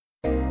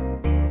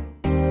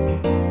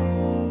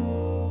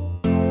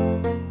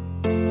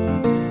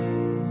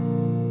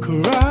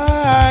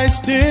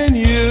Christ in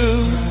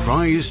you.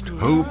 Christ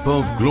Hope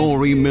of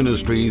Glory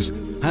Ministries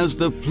has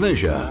the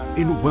pleasure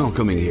in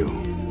welcoming you.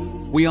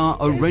 We are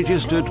a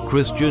registered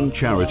Christian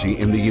charity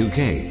in the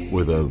UK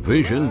with a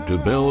vision to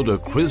build a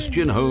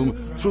Christian home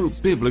through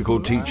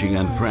biblical teaching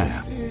and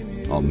prayer.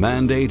 Our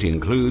mandate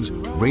includes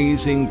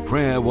raising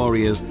prayer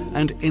warriors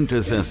and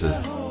intercessors,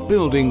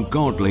 building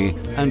godly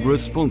and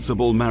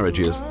responsible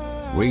marriages,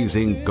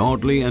 raising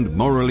godly and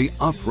morally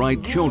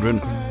upright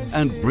children,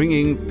 and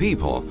bringing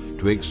people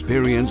to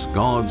experience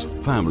God's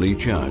family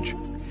church.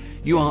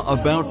 You are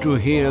about to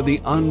hear the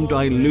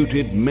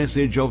undiluted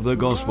message of the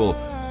gospel,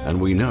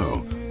 and we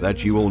know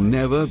that you will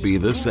never be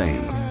the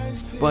same.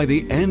 By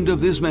the end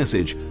of this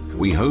message,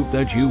 we hope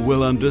that you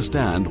will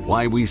understand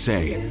why we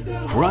say,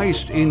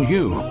 Christ in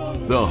you,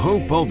 the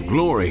hope of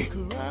glory.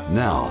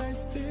 Now,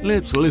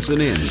 let's listen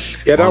in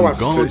on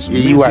God's message for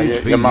you.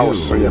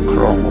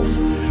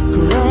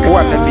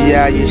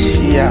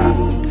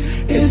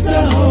 Is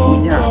the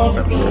hope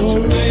of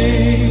glory.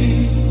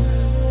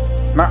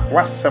 Na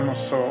wasem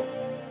so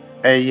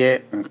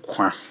eye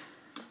nkwa.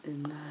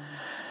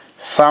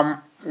 Psalm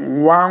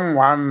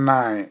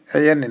 119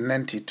 eye ne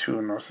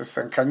 92 no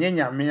sese nka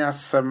nyame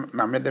asem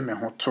na mede me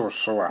ho to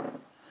so a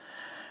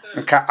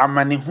nka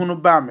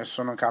amanehunu ba me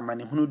so no nka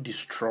amanehunu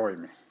destroy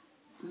me.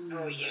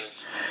 Oh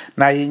yes.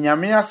 Na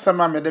nyame asem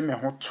a mede me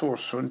ho to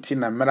so nti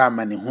na mera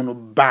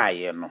amanehunu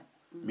baaye no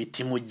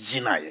mitimo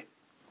ginaye.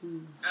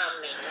 Amen.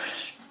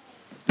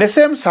 The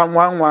same Psalm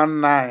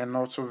 119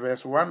 also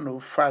verse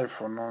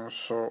 105 no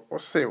so o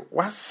say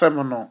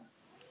wasem no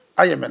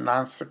ayeme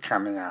nanse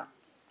kanea.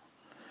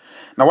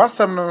 Na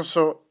wasem no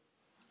so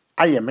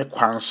ayeme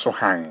kwan so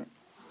han.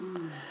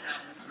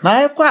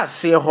 Na ekwa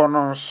ase ho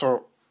no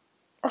so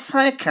o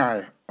san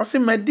kan o se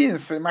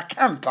madinse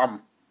makantam.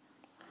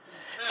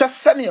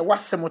 Sesane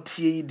wasem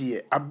tie yi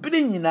de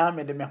abere nyina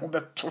me de me ho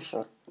beto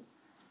so.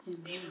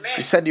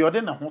 He said the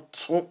order na ho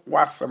to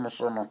wasem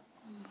so no.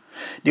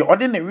 The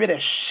ordinary way the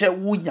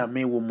shewu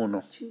nyame wo mu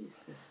no.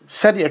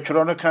 Said the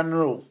atworo no kan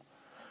ro.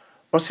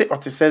 O say o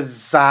te say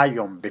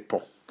Zion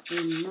bepo.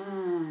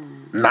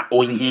 Na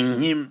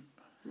onyinhim.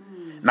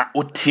 Na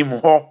otim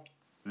ho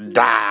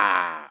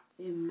da.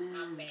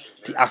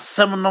 Ti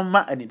asem no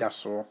ma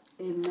anidaso.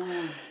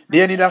 The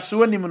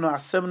anidaso nim no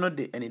asem no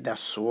de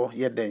anidaso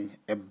ye den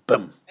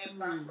ebam.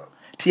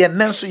 Ti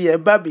enenso ye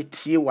ba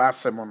betie wa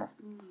asem no.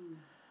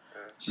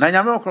 Na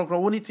nyame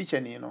okronkron woni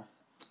teacher ni no.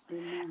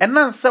 And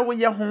nan sa wo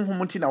ye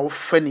honhom ti na wo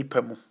fa nipa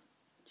mu.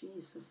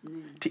 Jesus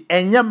name. Ti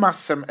enya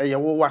masem eye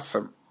wo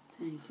wasem.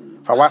 Thank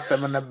you. Fa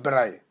wasem na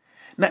brai.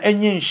 Na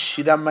enye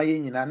nhira ma ye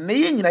nyina. Na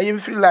ye nyina ye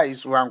mfiri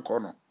lies wo anko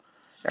no.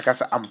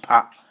 Yakasa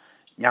ampa.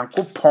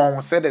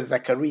 Nyankopon said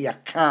Zechariah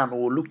kan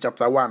o Luke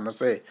chapter 1 no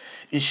say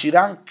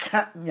nhira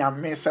nka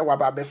nyame se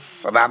waba be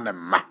sra ne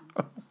ma.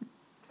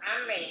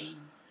 Amen.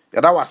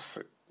 Yada was.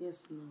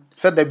 Yes, Lord.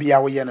 Said the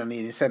bia we no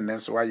ni said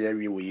nenso wa ye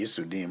wi wo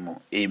Yesu din mu.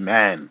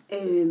 Amen.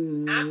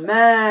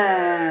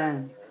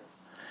 Amen.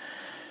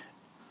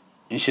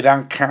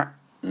 Inshiranka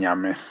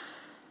nyame.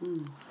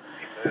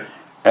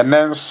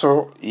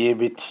 Enenso ye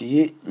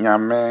betie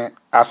nyame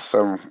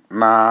asem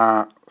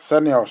na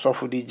sane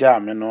osofu di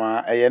jame no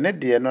a eye ne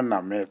de no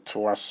na me to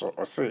aso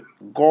o say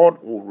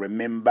God will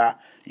remember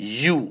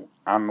you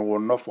and will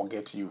not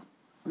forget you.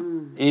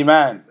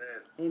 Amen.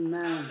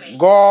 Amen.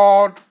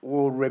 God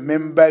will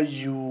remember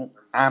you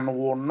and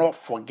will not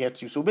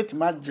forget you. So bet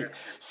imagine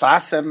sa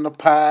asem no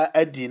pa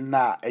adi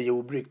na e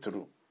will break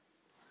through.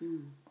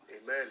 Amen.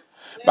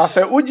 But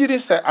say ujiri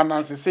say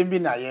anansi sembi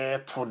na ye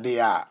to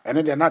there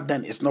and they not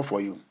done it's not for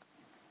you.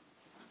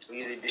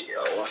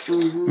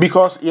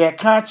 Because ye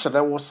catch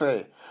that will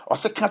say or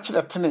say catch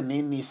that ten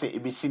ni say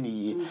ebesi ni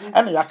ye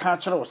and ya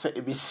catch that will say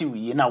ebesi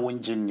wi na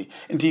wonjini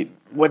nti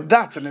with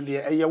that and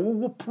the ye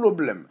wo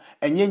problem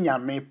and ye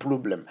nyame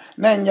problem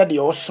na nya de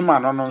osoma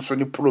no no so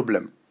ni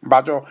problem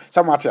bajo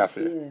somewhat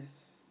say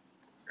yes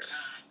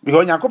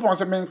because yakopon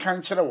say men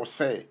kan kire will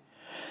say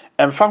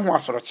emfa ho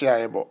asoroche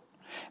ayebo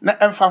na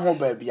emfa ho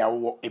ba bia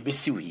wo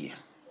ebesi wi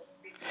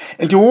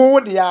nti wo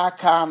de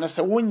aka na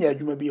say wonya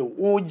adwuma bi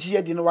wo gi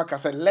adi no waka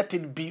say let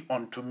it be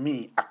unto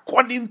me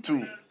according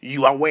to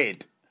your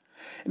word.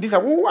 This a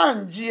wo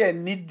anje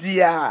ani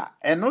dia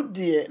eno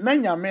de na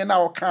nyame na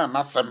oka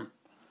nasem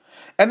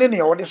ene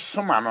ne wo de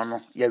soma no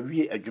no ya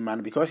wie adwuma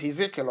no because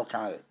Ezekiel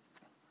oka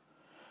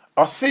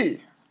o see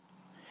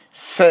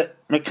se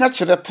me ka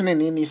kire tene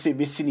ni se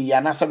besi ni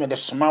ya na se me de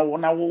soma wo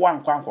na wo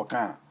wankwa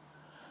ankoka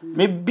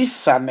me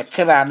bisa ne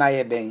kra na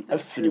ye den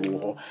afiri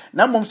wo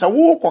na mom sa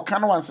wo koka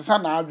no wansesa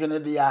na adwene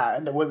de ya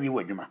ende wa wie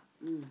wadwuma.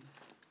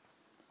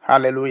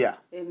 Hallelujah.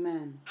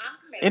 Amen.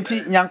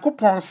 Enti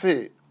nyankopon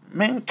se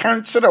men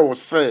kan kire wo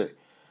se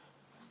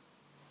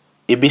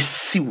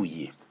ebesi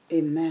wuye.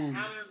 Amen.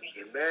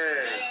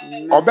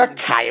 Amen.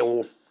 Obekai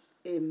wo.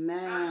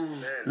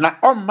 Amen. Na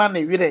omma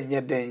ne wire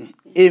nye den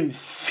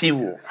emfi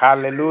wo.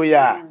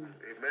 Hallelujah.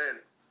 Amen.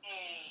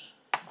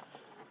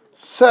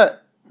 Se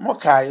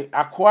mokai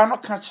akoa no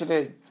ka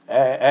kire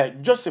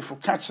Joseph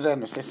ka kire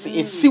no se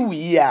esi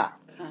wuye a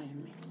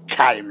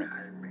kai me.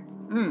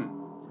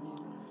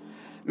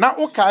 na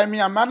o kai me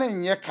amane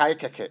nye kai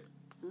keke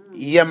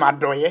ye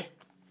madoye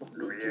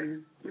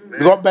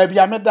because baby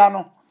ameda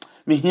no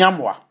me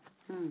hiamoa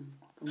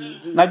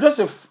na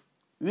Joseph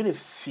really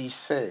fi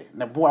say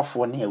na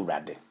boafo ne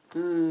awurade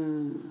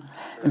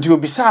nti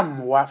obisa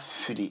moa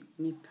firi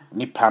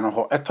nipa no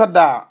ho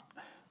etoda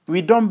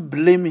we don't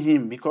blame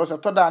him because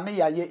etoda na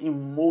yaye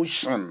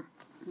emotion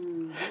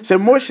so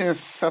emotions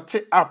set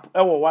it up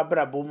ewo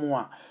wabrabo mu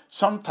a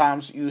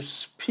sometimes you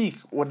speak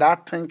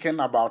without thinking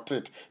about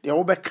it the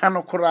obeka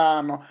no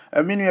kura no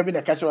aminu ya bi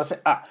na kache say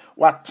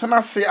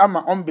watena se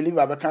ama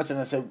unbeliever be kache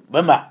na say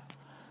bema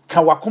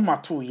ka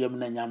wakoma to yam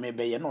na nyame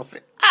be ye no say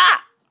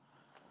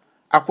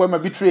akwema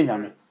betray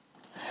nyame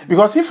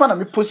because if na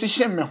me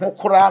position me ho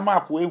kura ma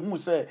akwa ehu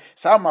say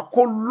sa ma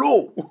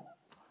kolo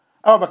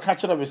be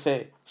kache na be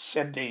say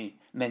shedin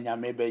na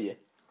nyame be ye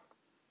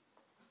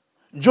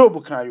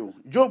Job kayo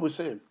Job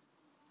say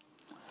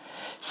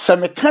se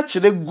me catch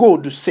the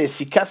gold say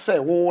sika say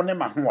wo ne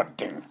ma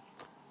hoden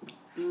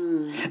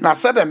na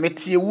said the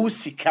metie wo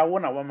sika wo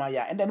na wo ma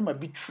ya and then ma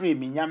betray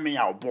me nyame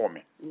ya obo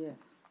me yes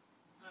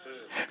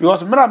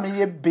because mra me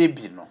ye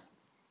baby no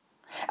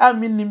I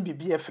mean nim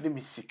bibi afre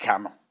me sika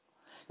no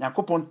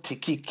yakopon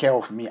take care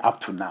of me up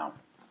to now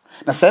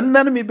na said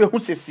na me be hu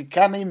se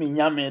sika na me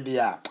nyame de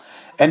a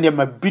and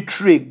ma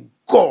betray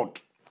God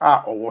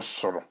owo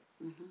soro.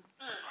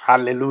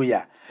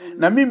 Hallelujah.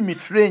 Na mi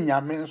mitre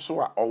nyame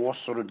nso a owo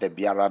soro da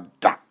biara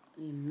da.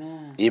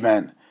 Amen.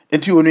 Amen.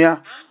 Enti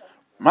onua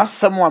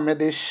masem a me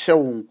de hye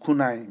wo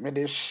nkunan, me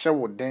de hye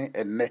wo den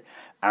enne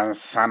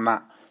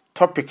ansana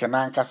topic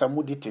na ankasa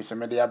mudite se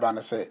me de aba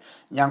na se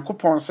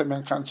Nyankopon se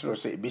men kan kiro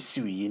se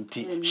ebesi wi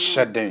nti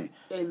hye den.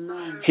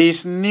 Amen. He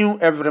is new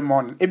every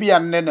morning. Ebi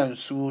anne na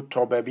nsu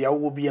to ba bia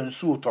wo bia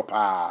nsu to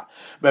pa.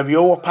 Ba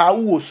bia wo pa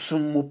wo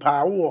sum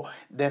pa wo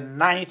the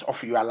night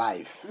of your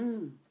life.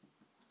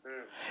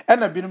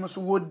 And a binum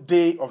so what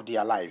day of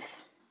their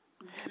life.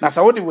 Now,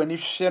 so what when you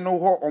share no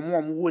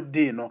what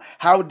day no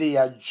how they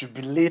are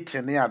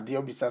jubilating near the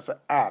obisa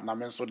na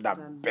men so that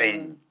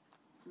bang.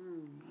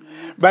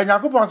 But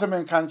Yakupon se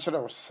men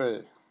kanchero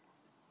say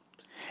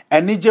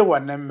enije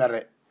wane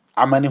mere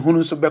amani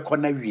hunu so beko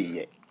na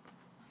wiye.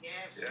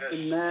 Yes.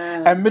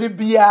 Amen. Emre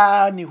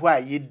bia ni hwa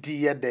ye di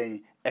ye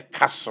den e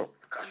kaso.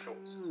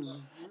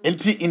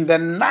 In the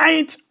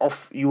night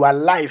of your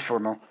life,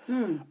 no.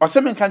 Or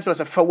some countries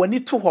say, for when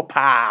it to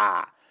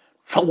hopa,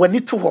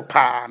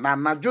 na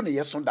najo ne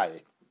yeson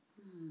daye.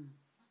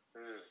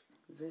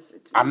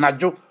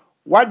 Anajo,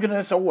 why do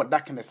you say what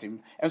darkness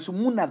him? And so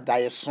muna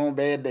daye son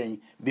be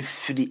den be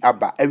free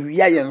aba.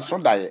 Ewia yen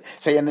son daye.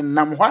 Say yen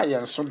nam hwa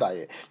yen son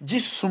daye.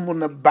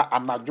 Jisumuna ba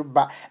anajo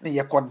ba ne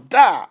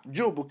yekoda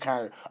Job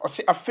kan. Or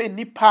say afe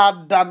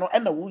nipa da no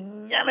ena wo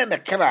nyane ne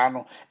kra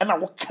no ena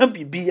wo kan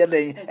bibi ye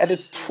den e de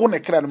to ne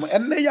kra no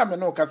ena ya me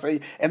no ka say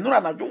eno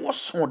anajo wo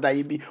son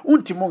daye bi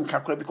untimo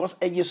nka kra because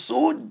e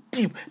so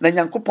deep na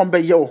Nyankopon be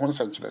ye wo ho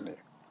nsankyere ne.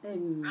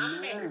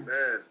 Amen.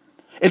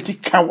 Eti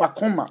kan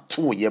wakoma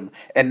to yem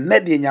and na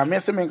de nyame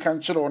se men kan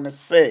kire on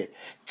say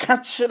ka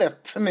kire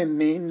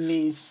tenene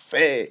ni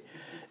say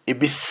e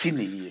be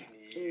sini.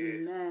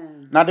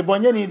 Amen. Na de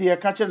bonye ni de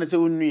ka kire ne se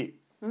onue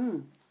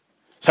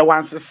se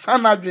wanse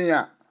sana dwen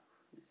a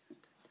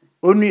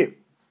onue.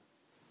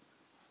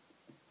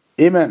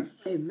 Amen.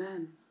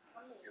 Amen.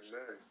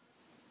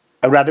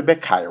 Awurade be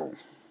kayo.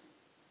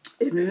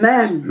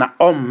 Amen. Na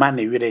o man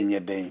e were nye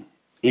den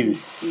e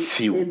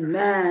fiu.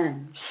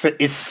 Amen. Se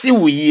esi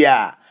wo yi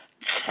a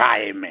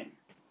Kaime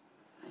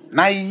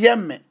na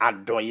yeme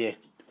adoye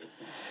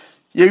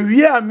ye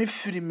wie a me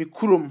firi me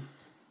kurom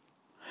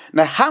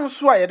na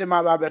hanso a yede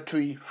ma ba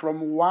betoi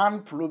from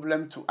one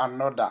problem to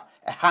another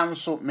a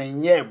hanso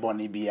menye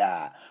boni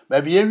bia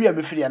ba bia wie a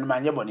me firi an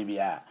manye boni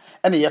bia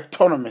ene ye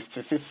autonomist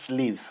say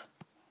slave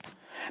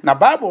na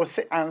Bible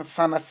say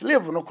ansa na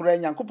slave no kura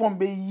Nyankopon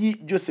be yi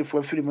Joseph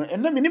afiri mu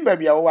ena me ni ba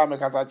bia wo wa me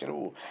kasa kire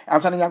wo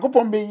ansa na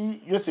Nyankopon be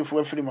yi Joseph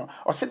afiri mu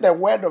o say the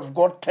word of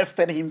God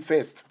tested him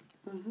first.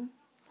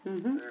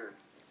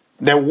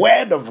 The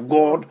word of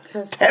God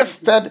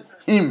tested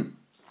him.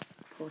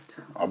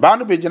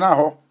 Obano bejina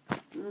ho.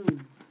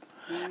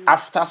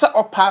 After say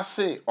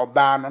opase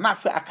obano na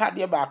fe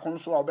akade ba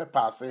konso obe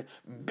pass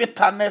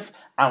bitterness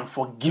and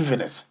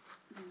forgiveness.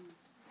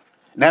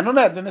 Na no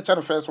na de ne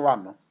first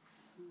one no.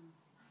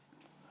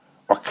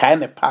 O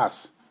kind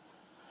pass.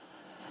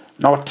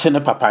 Na o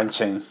tene papa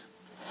nchen.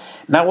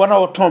 Na wona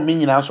o ton me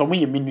nyina so mo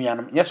ye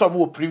menuanom. Yes o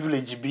mo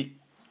privilege bi.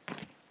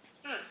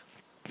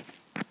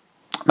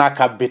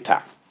 Naka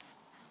bitter.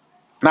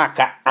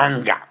 Naka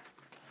anger.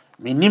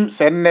 Minim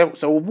se ne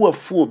se obu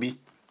afu obi.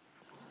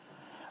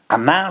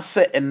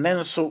 Anase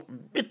enenso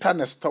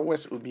bitterness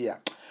towards obia.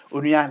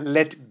 Onua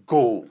let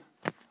go.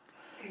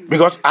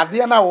 Because at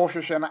the end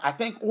of I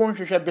think won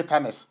hwehwe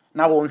bitterness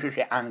na won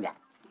hwehwe anger.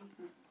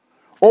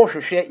 O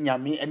hwehwe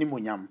nyame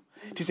animonyam.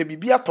 Ti se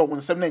bibia to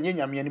wonsem na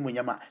nyame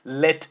animonyam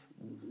let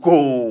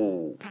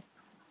go.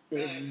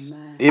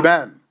 Amen.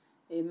 Amen.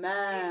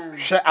 Amen.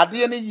 She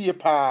ade ne yie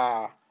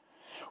pa.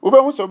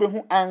 Obehu so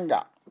obehu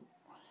anger.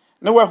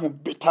 Na wahu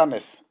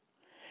bitterness.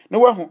 No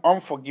one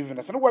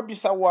unforgiveness. No one be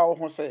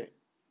say,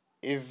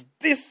 is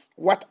this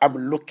what I'm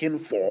looking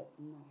for?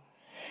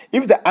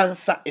 If the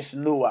answer is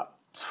no,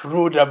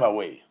 throw them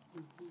away.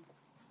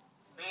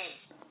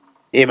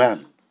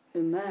 Amen.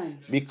 Amen.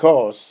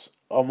 Because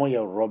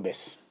you're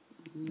robbers.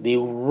 They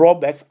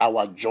rob us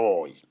our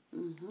joy.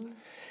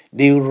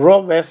 They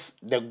rob us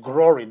the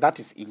glory that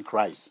is in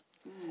Christ.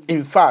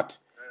 In fact,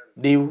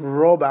 they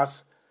rob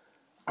us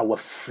our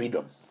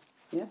freedom.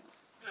 Yeah.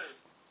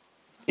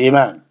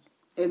 Amen.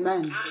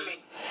 Amen.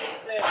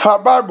 For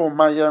Bible,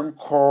 my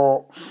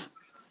call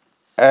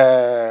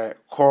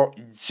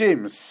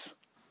James.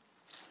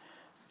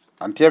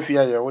 And if you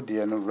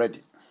are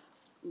ready.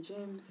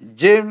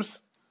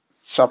 James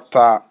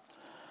chapter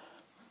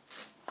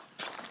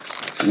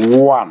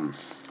 1.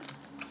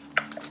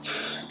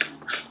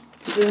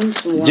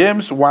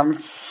 James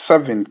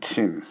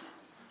 1:17.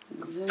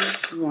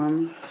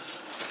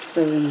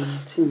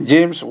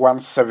 James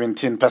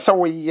 1:17. Pesa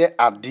wo ye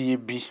ade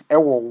bi e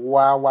wo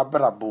wa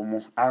wabrabo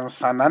mu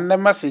ansa na ne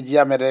message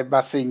ya mere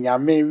ba se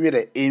nyame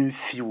wire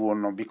emfi wo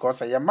no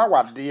because ye ma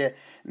wade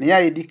ne ya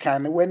edi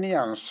kan ne wani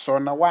anso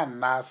na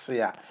wanna ase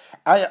a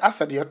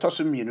asade ye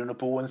toso mienu no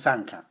po won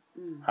sanka.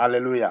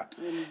 Hallelujah.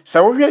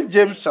 So we read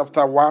James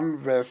chapter 1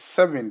 verse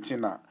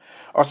 17.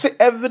 Or say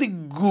every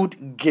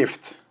good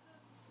gift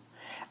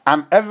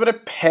and every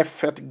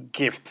perfect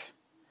gift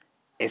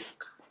is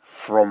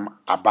from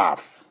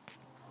above.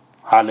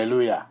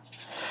 Hallelujah.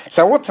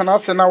 So what an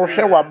answer now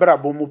share wa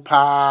brabo mu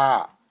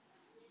pa.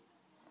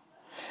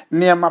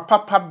 Niema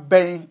papa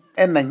ben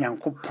ena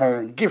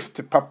nyankopon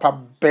gift papa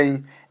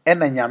ben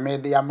ena nyame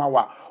de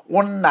amawa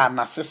wonna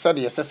na sese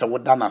de sese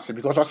woda na se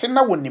because o se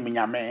na wonim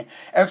nyame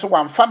enso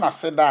wamfa na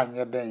se da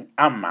anye den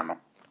amma no.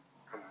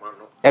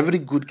 Every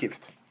good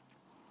gift.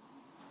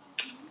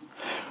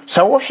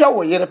 So what shall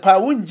we yere pa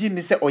wonji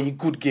ni say oyi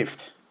good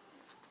gift.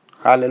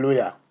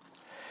 Hallelujah.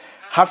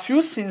 Have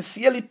you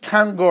sincerely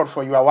thanked God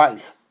for your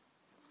wife?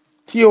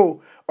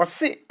 Tio, or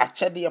say a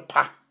chede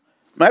pa.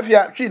 My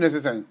fear, she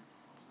knows saying.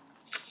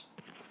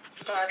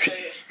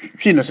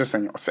 She knows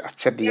saying, or say a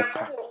chede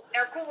pa.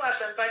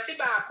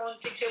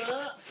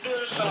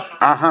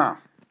 Aha.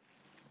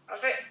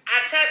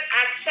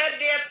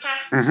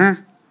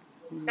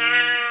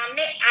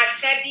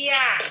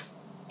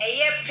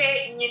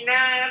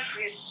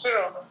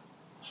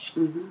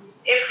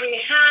 If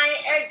we high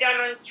a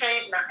Janon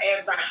China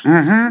ever.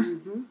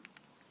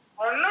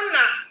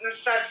 Onona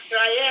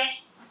nsatraye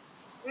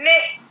ne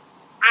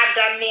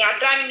adani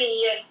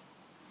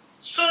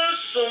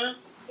sunsum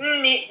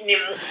ni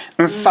nimu.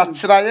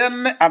 Nsatraye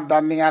ne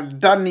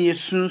adani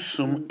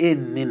sunsum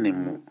enni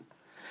nimu.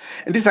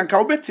 Ndi sanka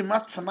obetima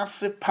tena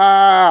se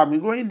pa me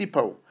go indi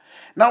pa.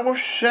 Na wo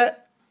hwe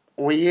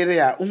oyere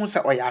a uhu se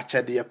oya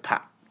achede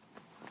pa.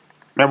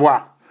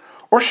 Meboa.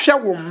 Wo hwe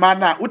wo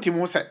mana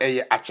utimu se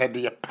eye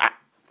achede pa.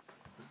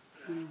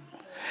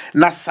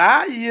 Na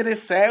saa yere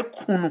saa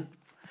kunu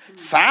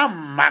sa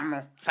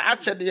mano sa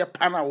chede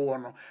pa na wo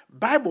no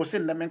Bible say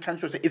na men kan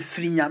say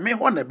efiri nyame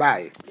ho ne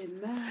bae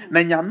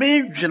na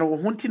nyame dwene wo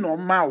hunti na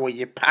ma wo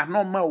ye pa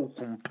na ma wo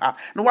kumpa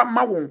na wa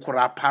ma wo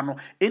nkora pa no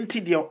enti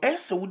de o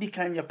ese wudi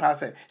kan ye pa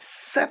say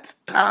set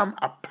time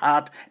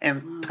apart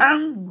and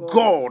thank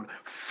God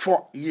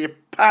for ye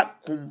pa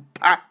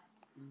kumpa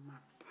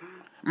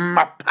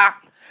mapa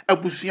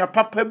abusuya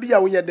papa bia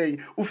wo ye dey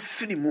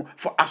ofiri mu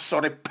for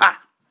asore pa.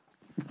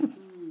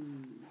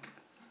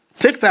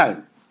 Take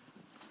time.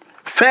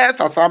 First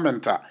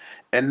assignment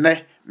and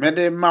ne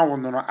mede ma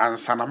wono no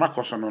ansana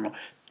makoso no.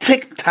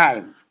 Take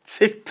time.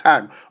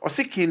 Or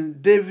see King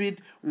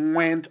David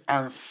went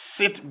and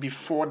sit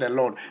before the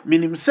Lord.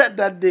 Meaning said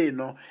that day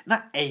no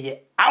na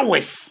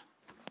hours.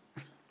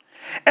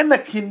 And the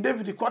King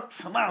David got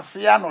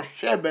snazia no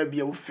share baby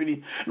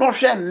ofiri. No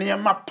share near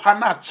ma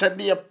pana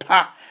chede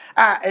pa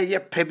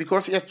pe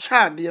because your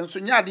child and so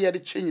nya de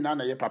change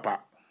na ye papa.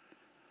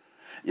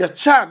 Your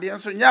child and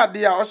so nya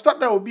de o start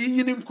that obi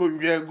yinim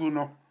konwa gu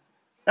no.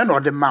 And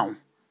or the mount.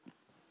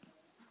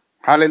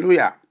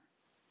 Hallelujah.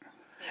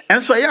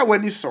 And so ya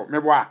when you saw me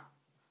wa.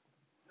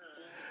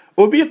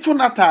 Obi to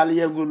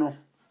Natalia guno.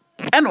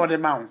 And or the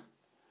mount.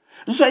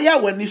 So ya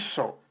when you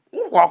saw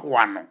walk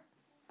one.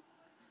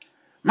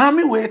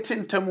 Mammy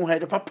waiting temu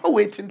head, papa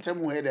waiting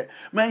temu head.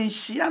 Man,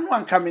 she and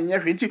one coming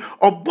every day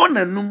or born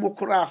a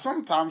numukura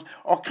sometimes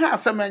or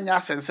cast a man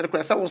yas and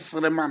secret. I was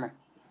Seremano.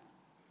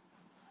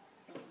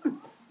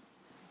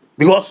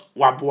 Because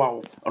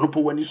wabuao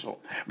onupo when you saw.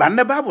 But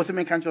the Bible say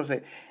me can't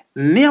say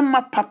near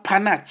my papa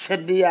na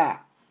chedia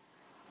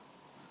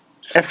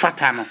e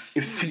fatano e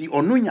free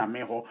onunya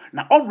meho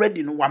na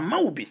already no wa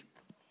maubi.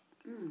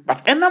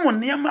 But enamo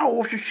near my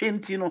wo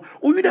hwehwenti no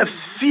o wi da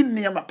fi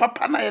near my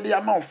papa na ye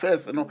dia ma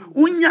first no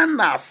unya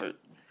nase.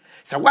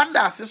 So what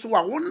does so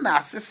wa won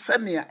nase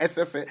senia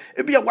ss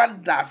e bia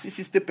what does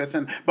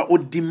 60% but o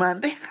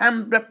demand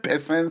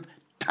 100%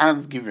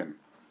 thanksgiving.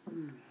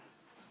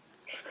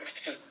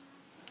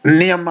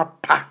 Neema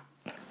pa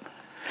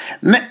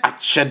ne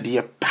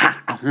achede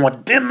pa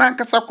ahode na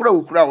nkasa kura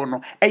okura wo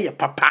no eye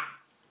papa.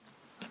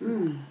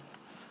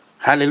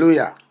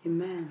 Hallelujah.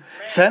 Amen.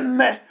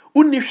 Senne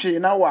unihwe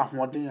na wa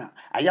ahoden a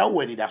aya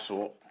wo ani da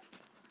so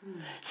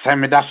se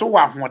me da so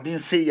wa ahoden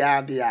se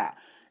ya de a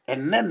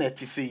enne na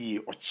ti se yi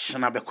o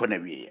chena be ko na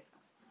wiye.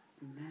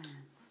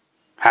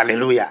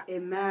 Hallelujah.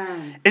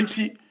 Amen.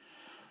 Enti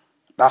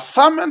the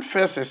sermon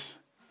first is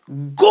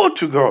go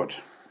to God.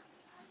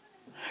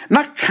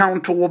 Now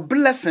count your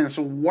blessings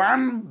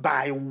one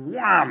by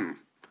one.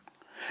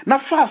 Now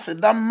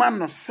first that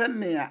man of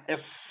senia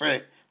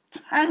say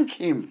thank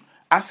him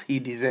as he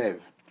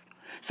deserve.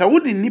 So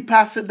would the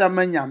nipa say that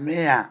man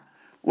yame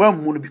well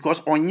moon because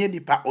onye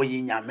nipa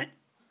oye nyame.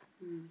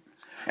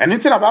 And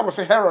into the Bible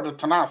say Herod the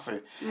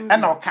Tanase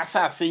and our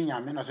kasa say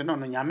nyame no say no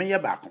nyame ye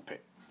ba kompe.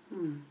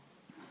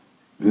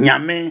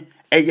 Nyame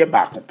eye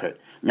ba kompe.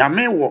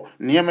 Nyame wo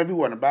niema bi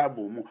wo na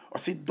Bible mu or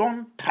say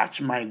don't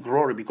touch my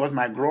glory because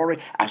my glory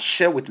I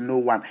share with no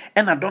one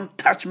and I don't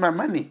touch my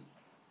money.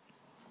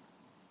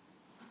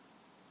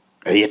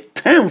 A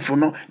tenth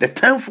no the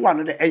 10th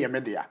one the eye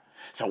media.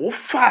 So wo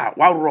fa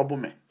wa rob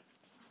me.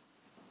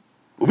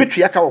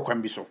 Obetua ka wo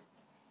kwan bi so.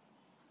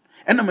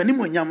 And na mani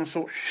mo nyam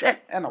so hwe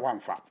and na wan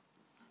fa.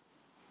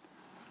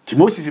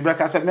 Moses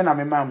Ibraka said, "Men are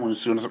my mom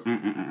soon."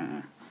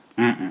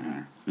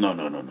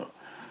 No.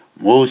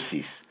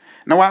 Moses.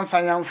 Now once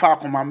I am far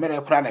from my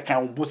mother, cry I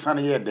can't boast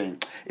on ye then.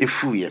 A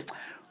fool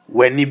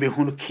when you be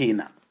who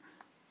cana.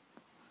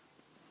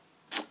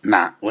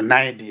 Na one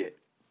idea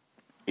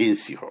in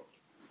see her.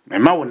 My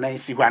mouth will not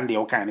see one day,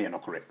 okay, no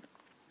correct.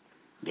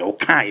 The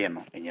okay,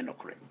 no, and you're not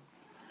correct.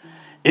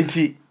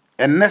 Inti,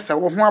 and Nessa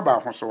won't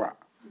about her so.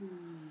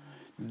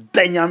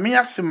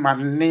 Danyamia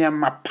Siman near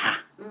my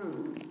pa.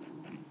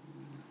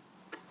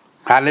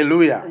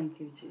 Hallelujah. Thank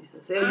you,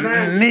 Jesus.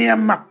 Amen. Near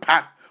my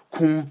pa,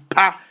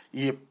 kumpa,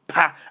 ye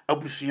pa,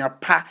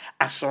 abusunya pa,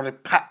 asore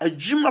pa,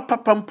 ajuma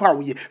papa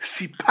mpa ye,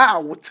 fi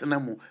pa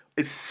wotenamo,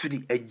 e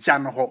free a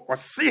jano or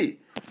say,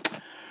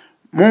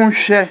 mon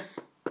cher,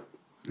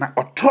 na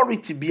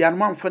authority be an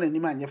man for any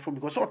man for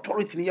because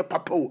authority near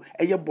papa,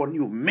 a ye born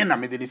you, men are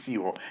made in see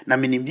her, na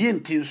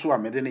minimian tin so a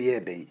made in a year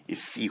day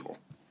is see her.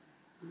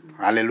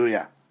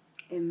 Hallelujah.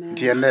 Amen.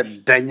 Dear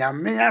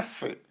Danyamea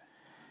say,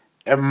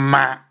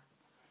 Emma.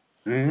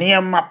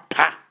 Near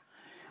pa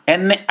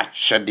ene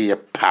achade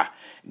pa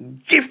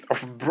gift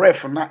of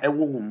breath na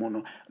ewo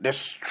woman the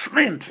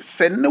strength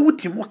se na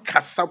wutimo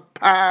kasa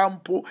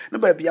pampo na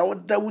ba bia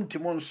woda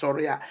wuntimo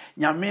nsore a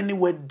nyame ne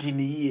wadi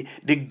ne ye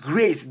the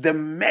grace the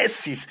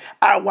mercies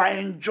our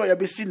enjoy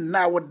abesi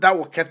na woda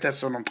wo kete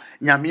so no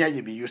nyame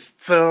aye bi you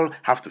still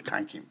have to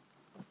thank him.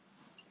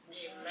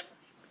 Amen.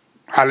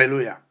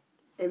 Hallelujah.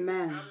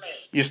 Amen.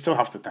 You still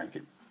have to thank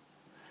him.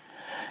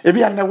 If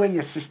you are when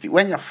you're 60,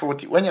 when you're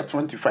 40, when you're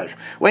 25,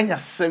 when you're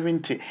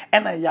 70,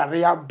 and a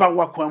yarea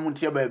bawa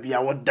kwamuntia baby, I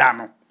would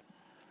dano.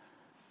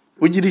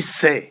 Would you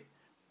say,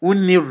 we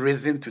need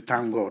reason to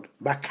thank God?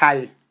 But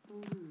Kayo,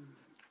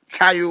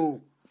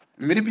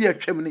 maybe a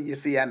chimney you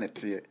say,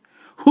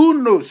 who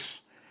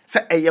knows? Say,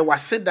 a ya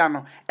was sit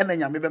down, and then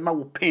your maybe my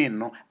pain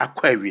no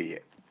aquari.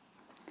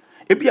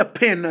 It be a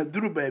pain, no,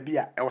 drew baby,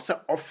 I was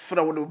off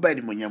from the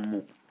bed when you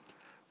move,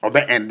 or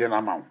be ending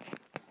amount.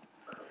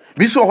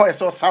 Biso ho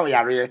eso saw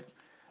yare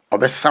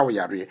obe saw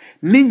yare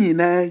ni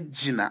nyina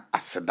gina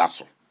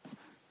asedaso.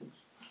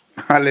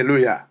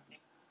 Hallelujah.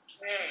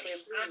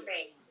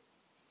 Amen.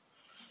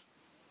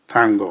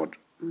 Thank God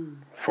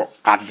for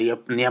ade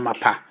niema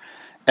pa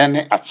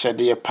ene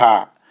achede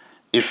pa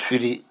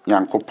efiri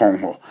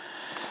yankopon ho.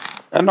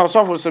 And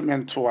also for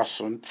some to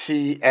aso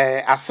nti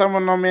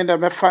asem no me da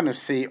me fa no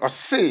say o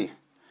say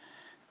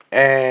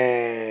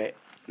the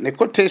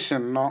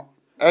quotation no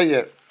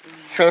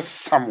First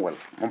Samuel,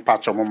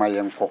 Mompacho Mama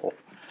Yanko.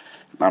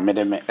 Now,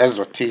 madam,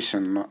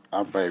 exhortation no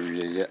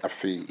abaye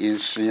afi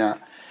insuya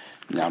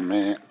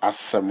nyame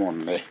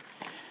asemonde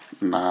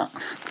na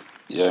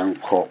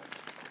yanko.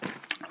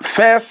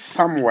 First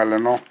Samuel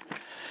no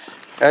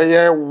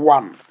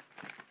 1.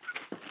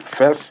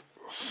 First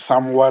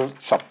Samuel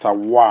chapter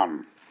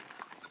 1.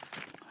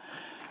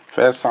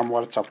 First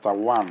Samuel chapter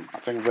 1. I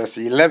think verse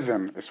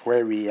 11 is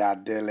where we are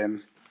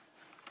dealing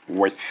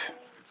with.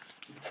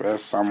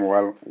 First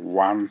Samuel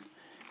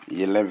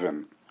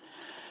 1:11.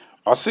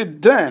 I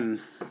said,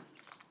 then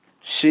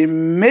she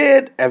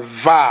made a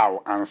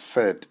vow and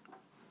said,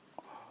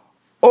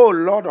 O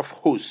Lord of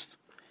hosts,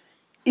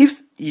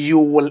 if you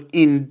will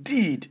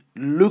indeed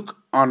look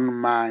on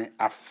my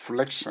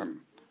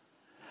affliction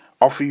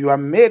of your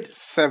maid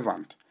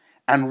servant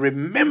and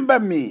remember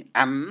me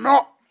and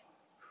not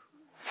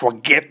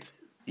forget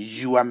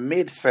your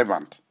maid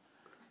servant.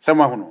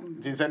 Someone who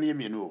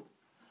knows.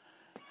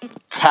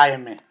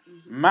 Kaime.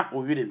 Ma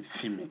wo wire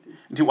mfimi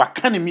nti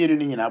wakane mienu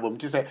ni nyina abom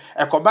nti se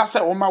ekoba se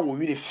wo ma wo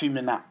wire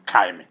fimi na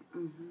kaime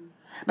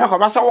na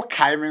ekoba se wo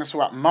kaime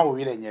nso a ma wo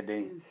wire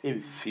nyeden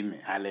mfimi.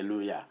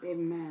 Hallelujah.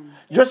 Amen.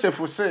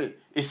 Joseph say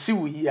esi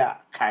wo yi a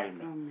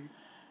kaime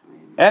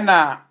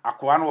ena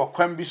akoa no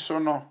wakwan bi so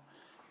no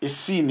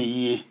esi ne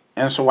yi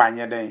enso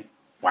wanyeden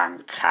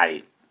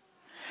wankai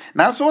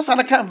na so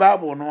sana kan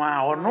Bible no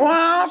a ono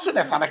a so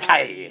de sana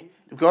kai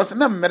because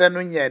na mmere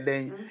no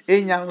nyeden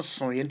enya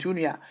nso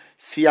yentunia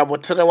si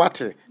abotere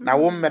wate na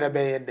wo mmere be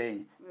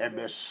yeden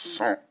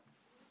ebeso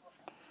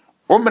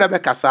omra be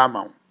kasa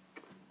ma wo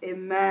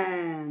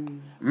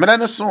Amen. mra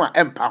no so a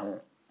empa ho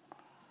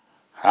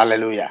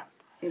hallelujah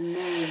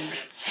Amen.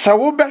 so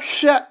wo be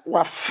hwe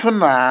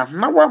wafena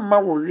na wa ma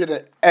wo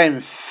wire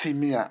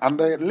emfimia and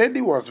the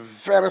lady was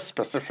very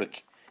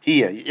specific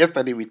here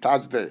yesterday we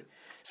touched there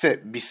say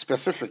be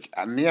specific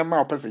and near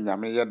ma person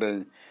nyame ye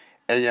den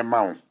eye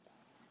ma wo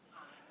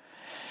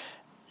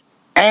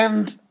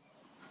and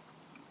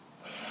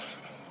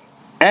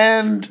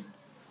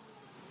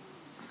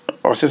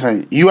or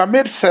saying you are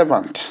made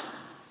servant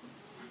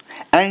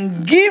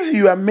and give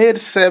your maid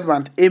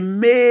servant a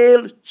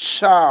male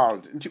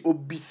child nti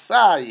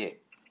obisaye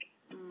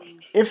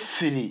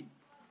efiri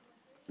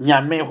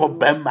nyame ho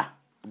bemma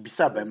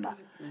obisa bemma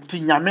ti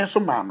nyame so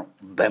ma no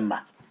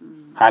bemma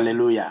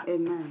hallelujah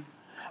Amen.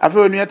 afa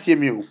onu atie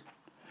mi o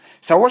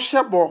sa wo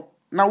hyebo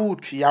na wo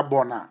tua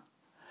bo na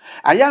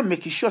aya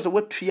make sure say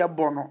wo tua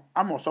bo no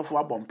ama osofo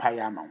abompa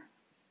ya ama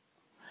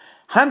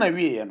hana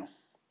wiye no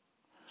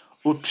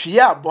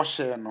otua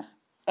abɔhyɛ no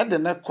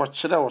ɛde ne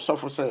kɔkyerɛ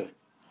osofo sɛ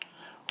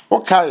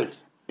okay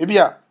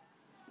ebia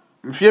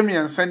mfie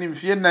miɛnsa ni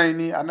mfie nan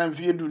ni ana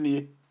mfie du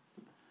nie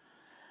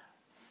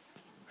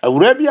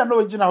awura bia na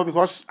ogina ho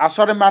because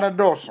asɔre mare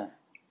dɔɔso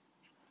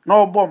na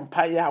ɔbɔ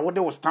mpae a wode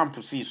wo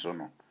stamp si so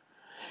no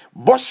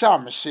bɔhyɛ a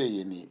mehyɛ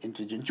yɛ ni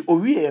nti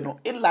owie no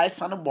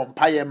Elisa no bɔ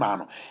mpae ma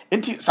no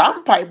nti saa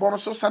mpae bɔ no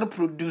so san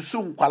produce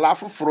nkwala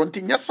foforo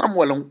nti nyɛ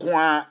Samuel nko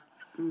a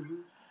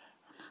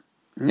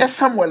nyɛ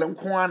Samuel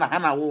nko a na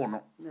hana wo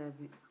no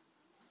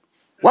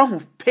one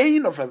who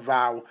pain of a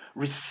vow,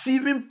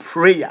 receiving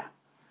prayer,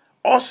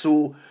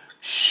 also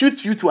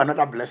shoot you to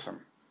another blessing.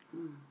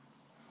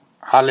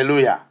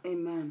 Hallelujah.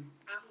 Amen.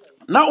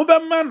 Now,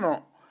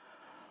 Obamano,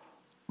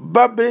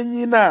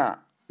 Babenina,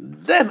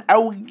 then I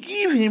will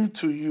give him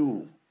to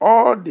you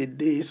all the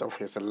days of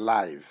his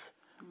life,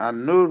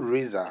 and no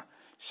razor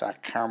shall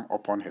come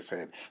upon his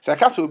head. So,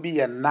 I will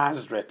be a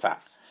Nazareth,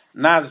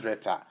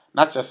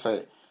 not just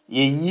say,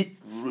 ye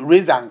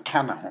razor and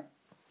canna.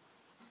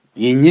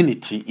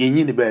 Yenity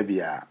yenyini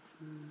baby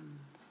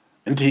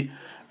nti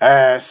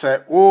say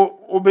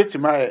o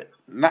betima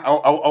na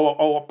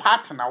our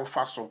partner wo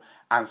fa so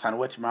ansa na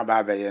wetima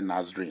ba ba ye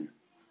Nazarene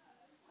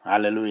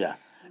hallelujah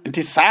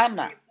nti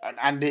sana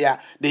and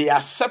they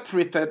are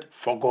separated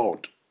for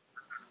God.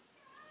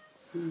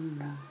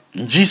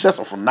 Jesus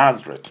of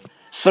Nazareth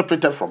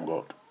separated from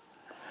God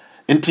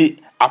nti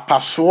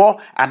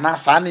apaso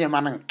anasa na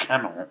man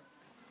nka no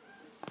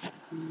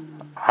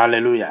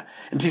hallelujah.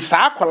 Nti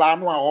saa kwala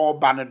no a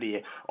oba no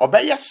de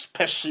obeye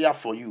special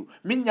for you.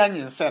 Minya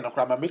nyense no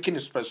kra making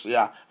it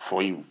special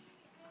for you.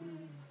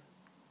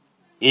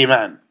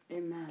 Amen.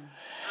 Amen.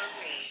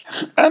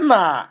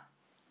 Ena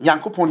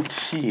Yankopon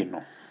tie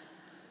no.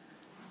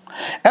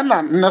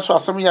 Ena nso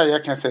asem ya ye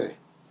kan say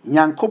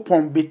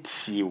Yankopon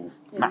betie wo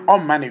na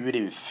omma na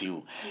wire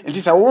mfiu.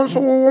 Nti say wo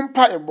nso wo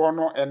mpa ebo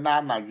no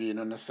ena na wi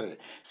no say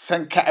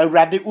senka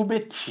awrade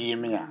ubetie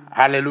me a.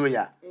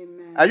 Hallelujah.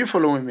 Amen. Are you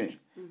following me?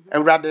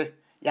 Awrade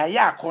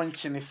ya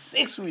akonche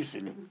 6 weeks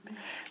ni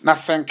na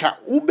senka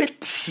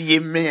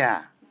ubetie me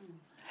a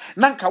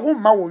nanka wo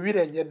ma wo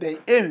wire nye den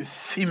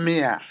emfi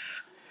me a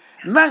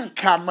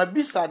nanka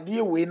mabisa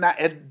de we na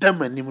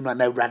edam anim no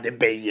na awrade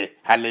beye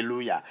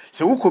hallelujah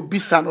se wo ko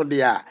bisa no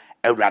de a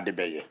awrade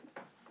beye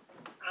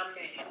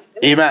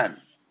amen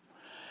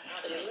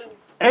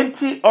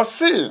enti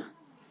ose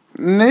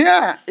ne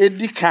a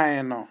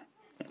edikan no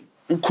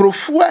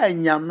nkrofo a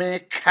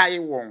nyame kai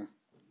won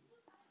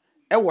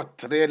e wo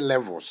 3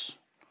 levels.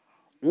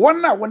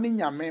 One na woni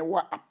nyame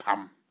wa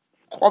apam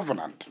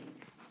covenant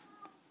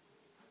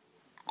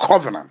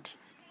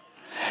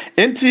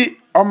enti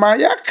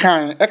omaya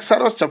kan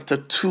Exodus chapter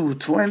 2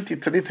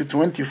 23 to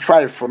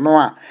 25 for no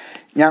a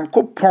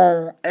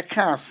Nyankopon e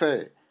kan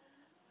say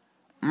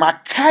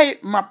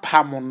makai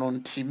mapam no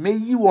nti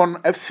meyi won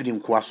afiri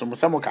nkoaso mo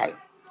samokai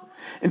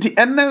enti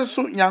enen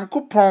so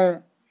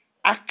Nyankopon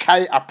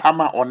akai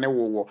apama one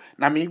wowo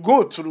na me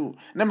go through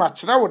na ma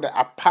kira wo de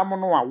apam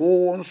no a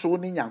wo nso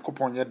ni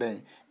Nyankopon ye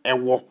den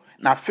ewo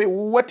na fe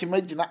wo wati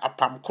magina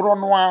apam kro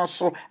no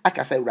aso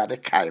akasa urade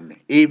kai me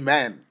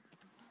amen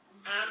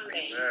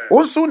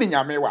onso ni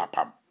nyame wa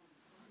apam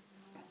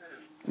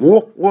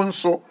wo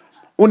nso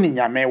oni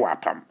nyame wa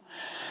apam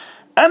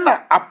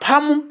ana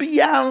apam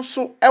bia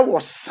nso ewo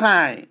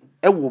sign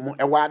ewo mu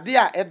ewo ade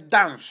a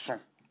edanso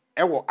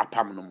ewo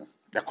apam no mu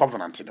the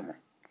covenant no mu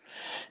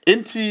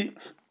enti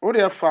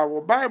ore fa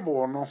wo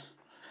Bible no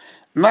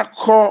na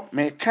ko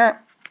meka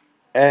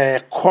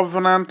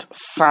covenant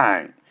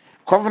sign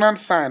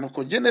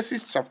ko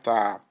Genesis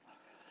chapter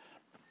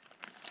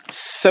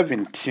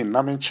 17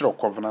 na menchiro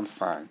covenant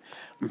sign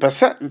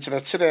mpese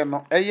nkyerɛkyerɛ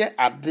no eye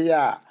ade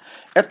a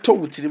ɛtɔ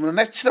wutirim no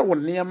na kyerɛ wo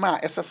nneɛma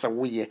a ɛsɛsɛ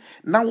woyɛ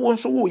na wo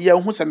nso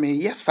woyɛ hu sɛ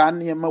meyɛ saa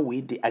nneɛma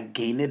we dey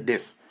again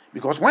this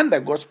because when the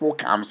gospel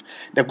comes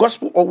the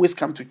gospel always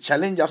come to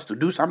challenge us to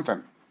do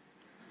something.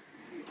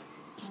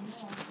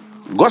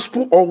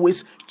 Gospel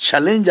always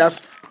challenge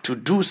us to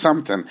do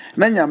something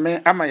na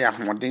nyame ama ya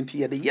hoden ti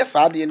ye de yes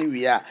ade ni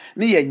wi a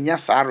ne ye nya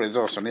sa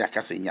results no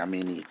yakase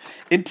nyame ni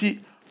enti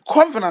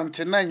covenant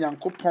na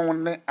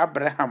Nyankopɔn ne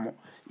Abraham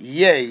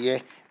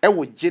ye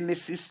wo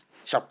Genesis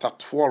chapter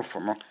 12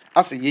 no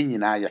as ye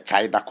nyina ye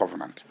kaida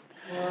covenant.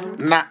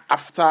 Na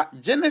after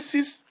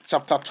Genesis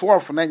chapter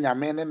 12 na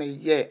nyame ne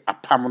ye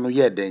apam no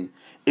ye den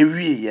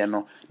ewie ye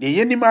no de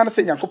ye ni ma no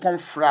se Nyankopɔn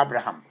fra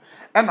Abraham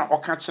na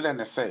oka kire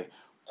ne se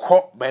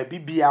ko ba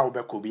bibia wo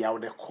be ko bia wo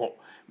de ko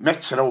me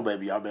kire wo ba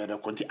bia wo be de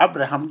ko.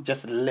 Abraham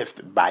just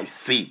left by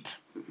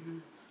faith.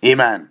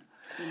 Amen.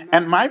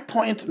 And my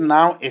point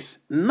now is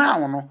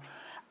now no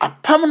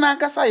apam na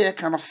gasa ye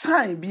kan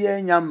sign bi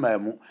enya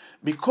mamu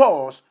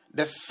because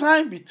the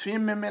sign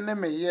between me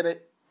and me yere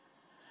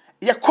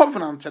ye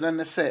covenant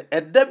na say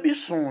eda bi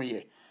so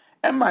ye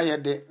e ma ye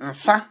de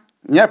nsa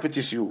nya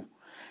petisi o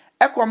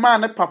e ko ma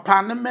ne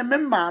papa ne me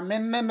ma me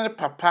ne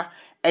papa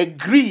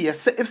agree ye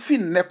say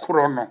efin ne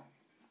kro no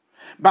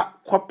ba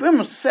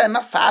kwapem say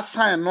na sa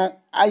sign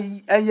no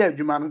aye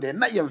adwuma no de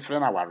na ye mfre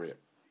na ware.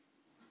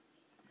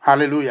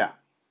 Hallelujah.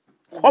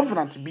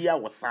 Covenant be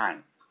our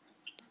sign.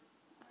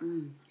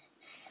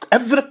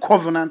 Every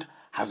covenant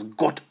has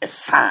got a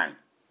sign.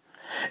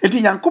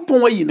 Eti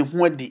Nyankopɔn wayi ne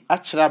ho adi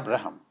akyerɛ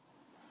Abraham.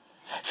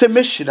 Se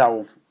mehira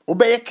wo,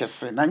 obeye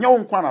kese, na nya wo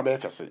nkwa na obeye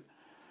kese.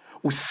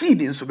 O seed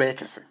nso obeye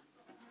kese.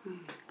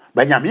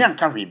 Ba nyame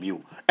anka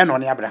hwebio, ɛna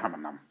ɔne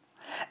Abraham nam.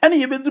 Ɛna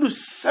yebeduru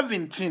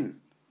 17.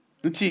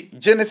 Nti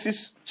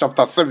Genesis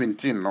chapter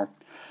 17 no.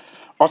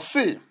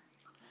 Ɔse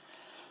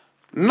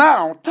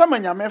now, time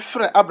nyame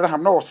frɛ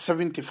Abraham now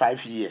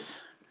 75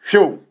 years.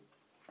 Hwɛ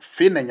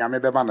fe na nyame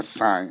beba no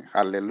sign.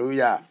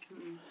 Hallelujah.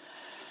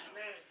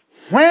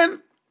 When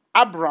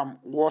Abraham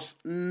was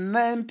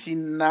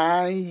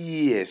 99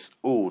 years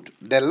old,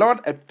 the Lord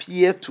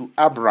appeared to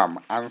Abraham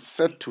and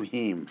said to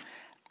him,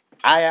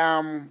 I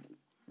am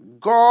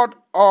God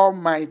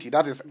Almighty.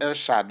 That is El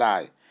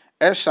Shaddai.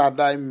 El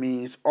Shaddai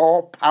means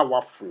all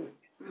powerful.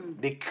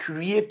 The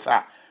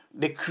creator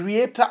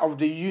of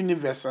the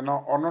universe,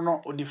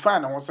 no,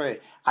 define and say,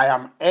 I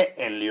am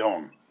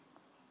Elyon.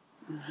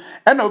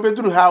 And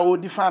obedru how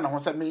define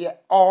and say, me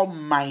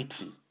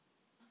Almighty.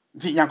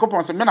 The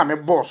Yankopon say, Mena me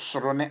boss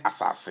rone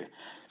asase.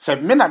 Say,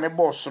 Mena me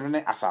boss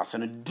rone asase.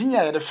 No,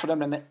 dinya yede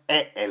fremene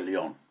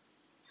Elyon.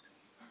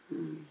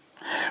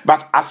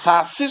 But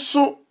asase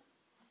so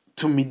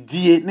to me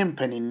die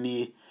nimpeni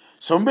ni.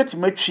 So mbeti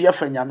me tria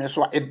fa nyame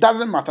so it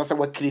doesn't matter say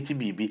what create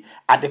bibi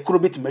at the kuro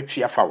beti me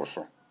tria fa wo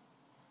so.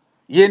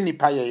 Ye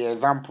nipa ye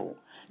example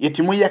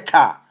yetimu ye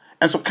car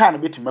enso car no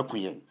beti maku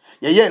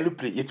ye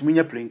lupre yetimu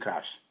ye plane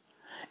crash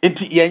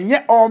enti ye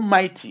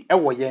almighty e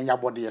wo ye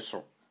nyabode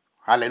so.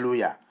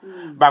 Hallelujah.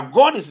 But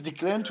God is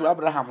declaring to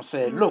Abraham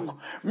say, look,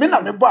 me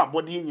na me bo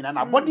abode nyina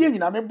na abode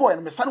nyina me boy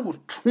no me sane wo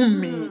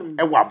tumi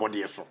e wo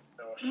abode so.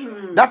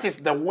 That is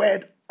the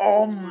word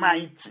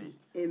almighty.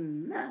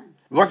 Amen.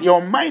 Because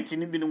your mighty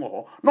ni binu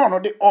ho no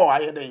de all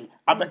aye den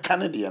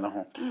abeka de no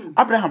ho.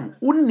 Abraham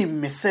unni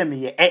me say me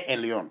ye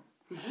Elyon.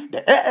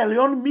 The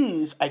Elyon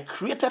means I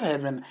created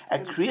heaven, I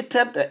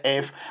created the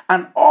earth,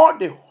 and all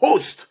the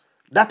host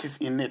that is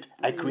in it,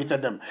 I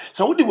created them.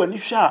 So what do when you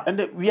share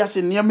and we are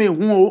saying near me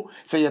who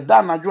say you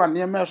done na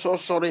near me so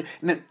sorry,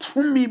 ne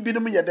to me be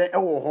no ye de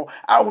ewo ho,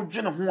 I would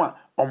gin ho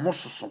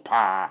almost so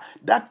pa.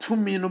 That to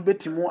me no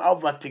betimo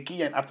overtake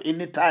at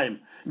any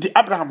time. The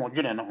Abraham or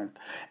Junior no home.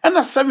 And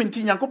at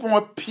 17, Yankopon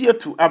appear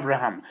to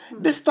Abraham.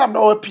 This time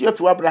now appear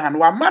to Abraham.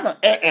 Wa man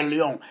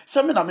Elyon.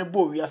 Some na me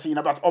bo we are saying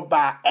about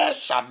Oba El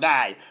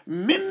Shaddai.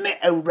 Mene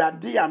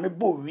Euradia me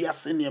bo we are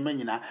saying your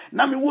menina.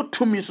 Na me wo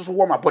to me so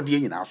warm my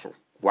body in also.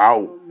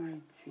 Wow.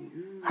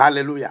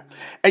 Hallelujah.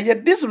 And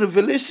yet this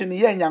revelation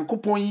here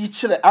Yankopon yi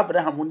kire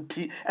Abraham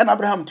unti and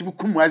Abraham to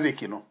kum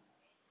Isaac no.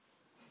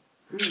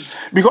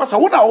 Because I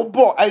want to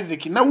obey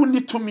Isaac. Now we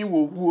need to me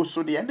wo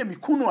so the end me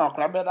kunu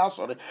akra be that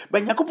sorry.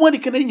 But Yakopon di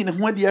kan yin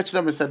ho di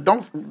akira me say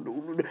don't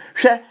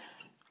hwe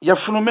ye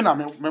funu me na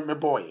me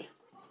boy.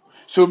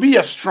 So be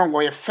a strong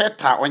or a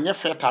fertile or ye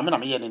fertile me na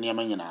me ye ne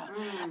nema nyina.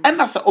 And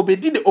na say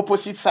obedi the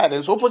opposite side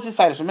and so opposite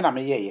side so me na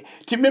me ye.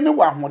 Ti me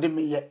wa hode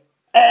me ye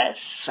El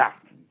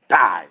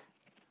Shaddai.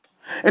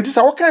 And this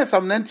what kind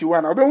Psalm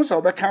 91 obehu say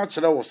obeka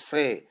akira wo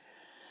say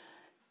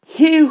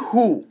he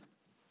who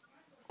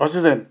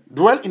then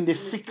dwell in the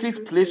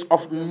secret place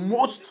of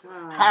Most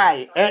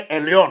High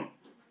Elyon.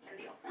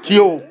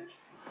 Tio.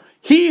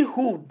 He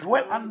who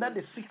dwell under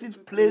the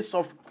secret place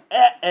of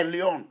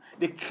Elyon,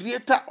 the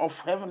creator of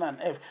heaven and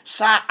earth,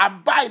 shall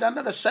abide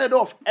under the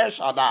shadow of El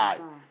Shaddai.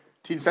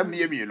 Till some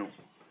year, you know.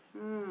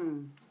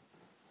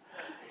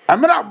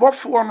 I'm not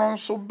before no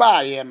so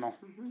by no.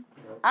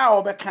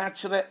 I'll be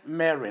catching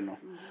Mary no.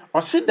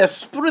 Or see the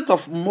spirit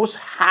of Most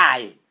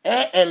High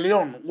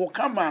Elyon will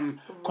come and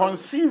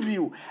conceive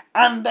you,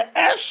 and the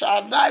El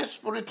Shaddai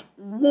spirit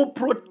will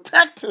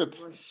protect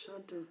it.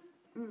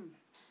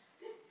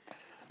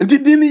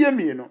 Didn't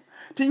you know?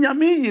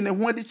 Tinyami in a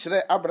wadi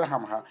chere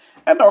Abraham ha,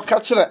 and I'll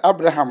catch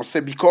Abraham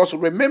say because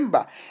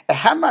remember a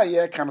Hannah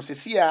ye can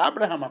see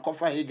Abraham a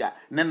kofa higa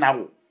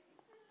nenawo.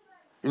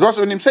 Because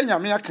when him say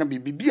nyame can be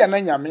na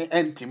nyame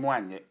enti mo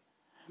anye.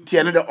 Ti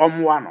ene de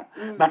omwa no.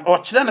 But o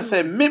kire na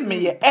say me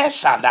ye El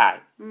Shaddai.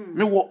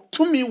 Me wo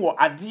tumi wo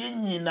ade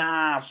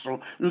nyina so.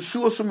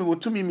 Nsuo so me wo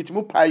tumi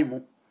mitimo pai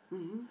mu.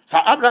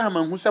 Sa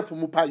Abraham hu se po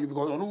mu pai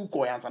because onu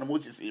ko yansa na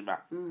Moses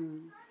ba.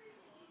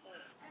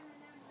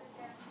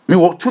 Me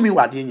wo tumi wo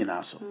ade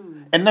nyina so.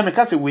 Enna me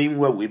ka se we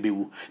nwu we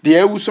bewu. De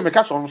ewu so me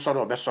ka so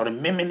nsore obesore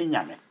me ni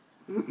nyame.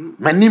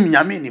 Manim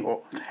nyame ni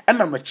ho.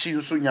 Enna machi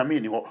so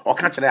nyame ni ho. O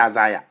ka kire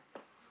Isaiah.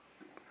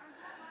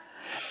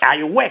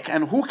 I work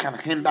and who can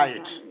hinder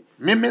it?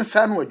 Me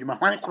mensa no adwuma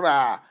hwan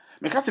kura.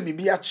 Me ka se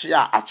bibia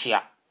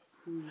achia.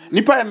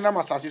 Nipa en na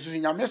masase so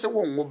nyame se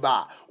wo nwo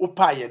ba, wo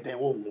pa ye den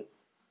wo nwo.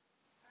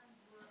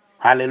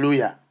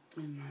 Hallelujah.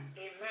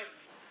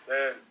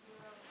 Amen.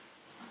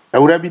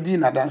 Ewura bi di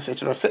na dan se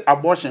kiro se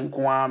abortion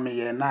ko a me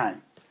ye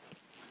nan.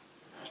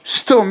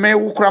 Still me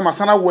wo kura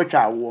masana wo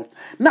atwa wo.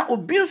 Na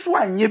obi nso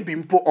anye bi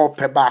mpo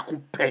ope ba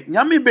ko pe.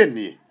 Nyame be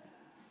ni.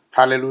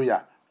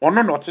 Hallelujah.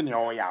 Ono no te ne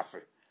o ya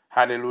ase.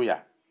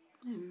 Hallelujah.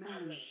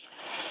 Amen.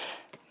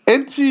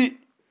 Enti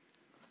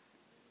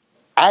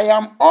I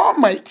am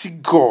Almighty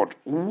God.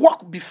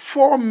 Walk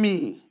before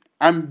me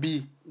and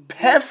be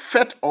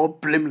perfect or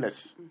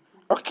blameless.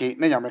 Okay,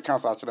 now you can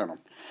say no.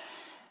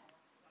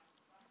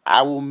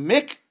 I will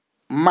make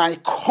my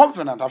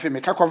covenant. I feel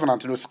make a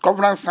covenant.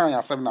 Covenant sign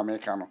yourself na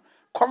make no.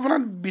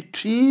 Covenant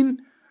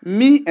between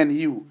me and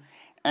you,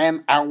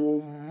 and I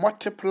will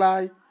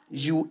multiply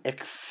you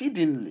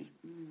exceedingly.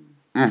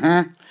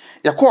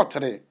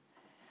 Yakotre.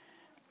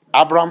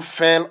 Abraham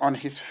fell on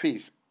his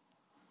face,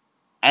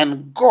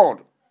 and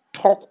God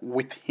talked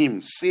with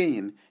him,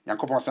 saying,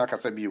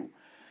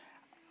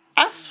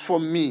 as for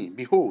me,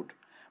 behold,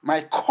 my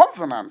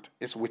covenant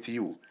is with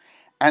you,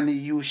 and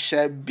you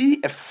shall be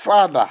a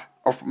father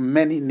of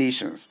many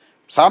nations.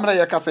 Samra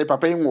yaka say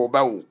papa inwo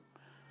ba wo.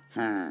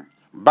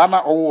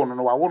 Bana owo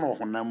no wa wo no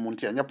honam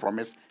munti anya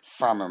promise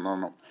son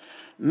no.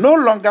 No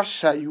longer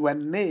shall your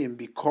name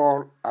be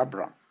called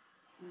Abraham.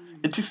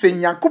 It is a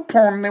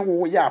Yankopon ne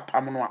wo ya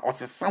pam no a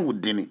osesan wo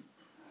dini.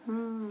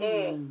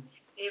 Amen.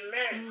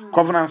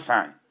 Covenant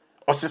sign.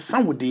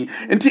 Osesan wo din.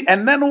 Enti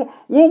enne no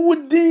wo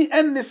wudin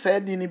enne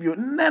said ni bio.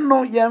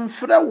 Neno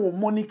yemfra wo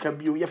Monica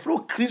bio.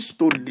 Yefra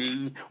Kristo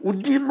din.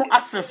 Udin no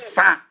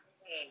asesa.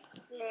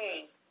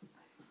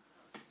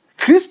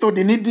 Kristo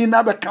din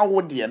na beka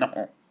wo de ne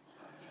ho.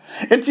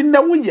 Enti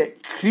na wo ye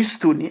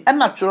Kristo ni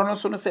na tworo no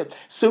so no say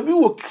so bi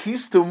wo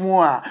Kristo mu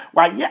a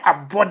wa ye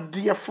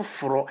abode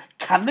foforo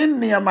kane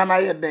niam na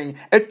ye den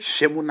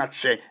atwemu na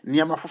hwe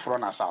niam foforo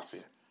na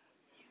asase.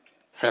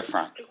 First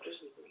sign.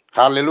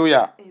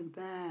 Hallelujah.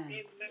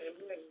 Amen.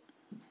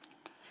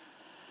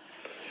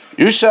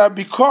 You shall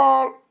be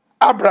called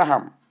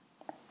Abraham,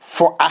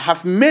 for I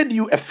have made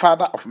you a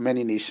father of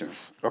many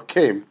nations.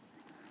 Okay.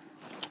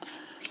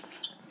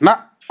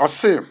 Now, I'll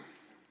say,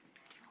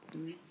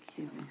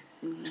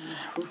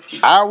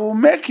 I will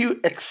make you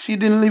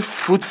exceedingly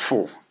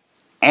fruitful,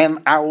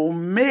 and I will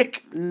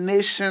make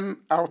nation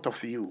out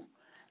of you,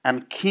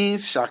 and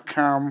kings shall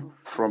come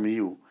from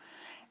you.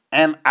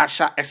 And I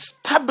shall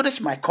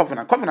establish my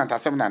covenant. Covenant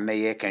as seven and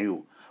nine can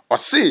you? Or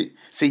say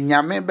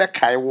nyame be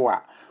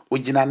kaiwa.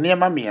 Ojina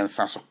nema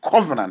miensa so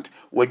covenant.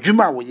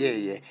 Wajuma wo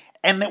ye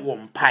ene wo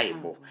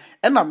mpaibo.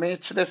 Ena me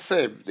chire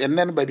say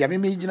enen baby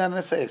me jina na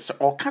say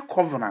oka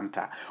covenant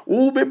a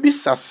wo be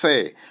bisa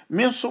say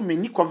me nso me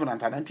ni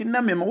covenant na nti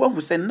na me ma wo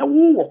say na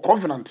wo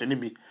covenant ni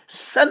bi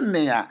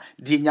senne a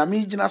de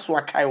nyame jina so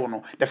akai wo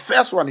no. The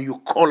first one you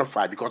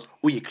qualify because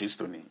we are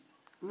Christian.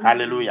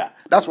 Hallelujah.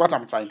 That's what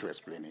I'm trying to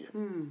explain here.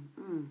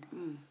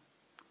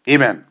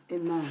 Amen.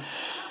 Amen.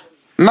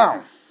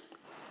 Now,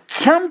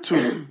 come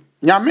to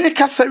Nyame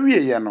kasa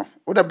wiye no.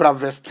 O de bra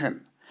verse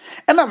 10.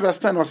 And verse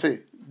 10 will say,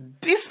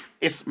 this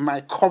is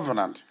my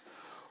covenant,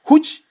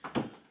 which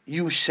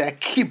you shall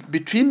keep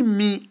between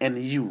me and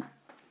you.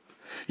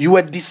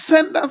 Your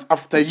descendants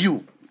after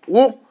you.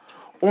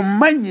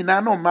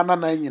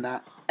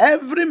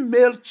 Every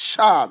male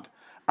child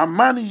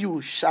among you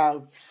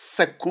shall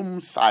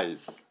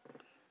circumcise.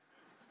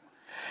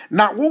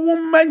 Na wo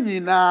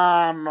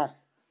manyina no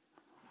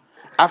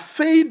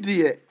afei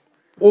de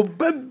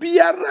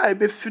obabiara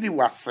ebe firi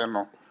wase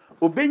no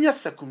obenya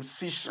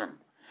circumcision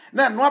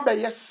na no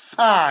abaye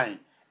sign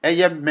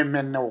eye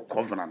memene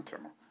covenant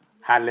no.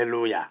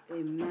 Hallelujah.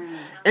 Amen.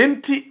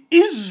 Enti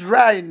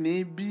Israel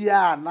ni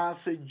bia na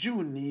se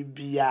Jew ni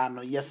bia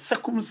no ye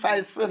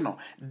circumcise no,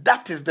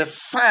 that is the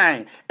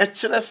sign e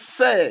kire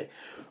say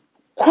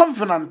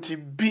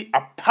covenant bi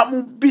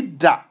apamu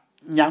bida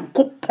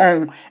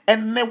Nyankopon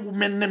ene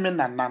womeneme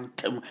na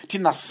nantem ti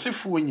na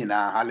sifu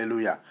nyina.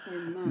 Hallelujah.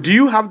 Amen. Do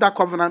you have that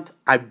covenant?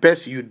 I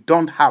bet you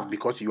don't have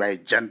because you are a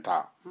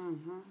Gentile.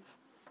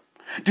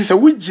 This is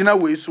we jina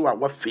we so a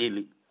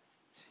faili.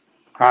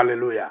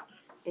 Hallelujah.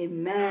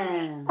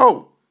 Amen.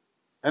 Oh,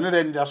 and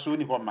then that's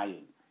only what my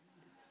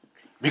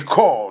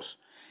because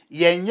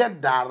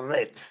yenye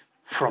direct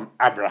from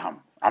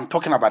Abraham. I'm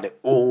talking about the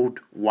old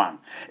one.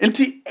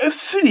 Enti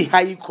efiri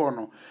hayi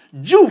kono.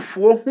 Jew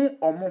for who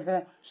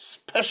omo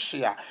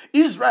special.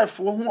 Israel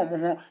for who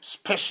omo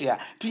special.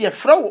 Ti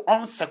efra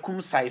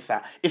uncircumcised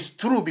is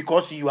true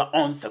because you are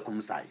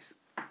uncircumcised.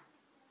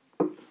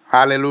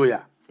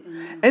 Hallelujah.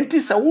 Enti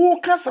sa wo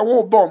ka sa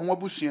wo ba omo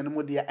abusua no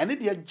mu dia ene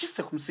dia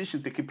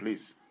circumcision take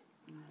place.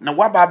 Na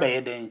wa ba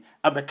ye den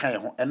abeka ye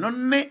ho. Eno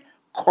ne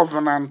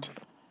covenant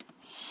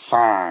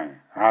sign.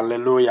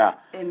 Hallelujah.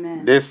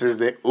 Amen. This is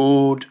the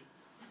old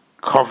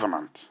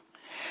covenant.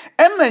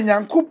 And then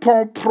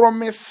Yankupon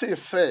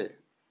promises say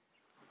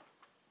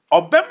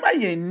Obema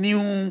ye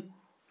new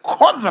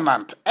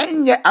covenant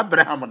enye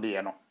Abraham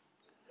de no.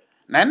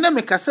 Na nna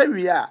me kasa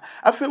wi a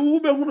afa wo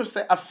be hunu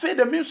say afa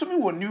de me so me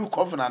wo new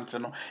covenant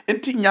no.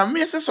 Enti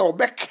nyame se so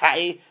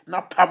obekai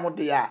na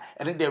pamode a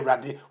ene de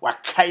Awurade wa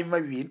kai ma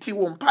wi enti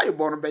wo mpa ye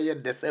bo no be ye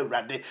de se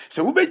Awurade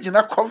se wo be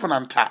gina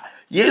covenant a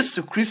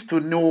Yesu Kristo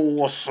ne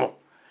wo so.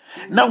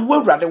 Na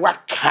wo Awurade wa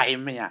kai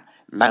me a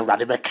na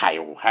Awurade be kai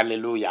wo.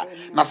 Hallelujah.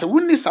 Na se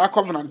wonni sa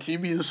covenant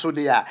bi nso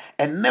de a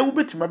enne wo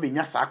betima be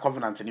nya sa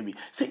covenant ne bi.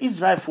 Se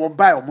Israel for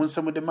buy o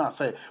monsem de ma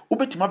say wo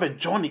betima be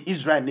join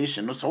Israel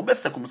nation no so wo be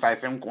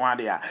circumcise nko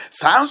ade a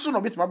sa nso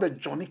no betima be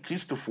join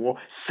Christopher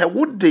se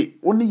wo de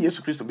oni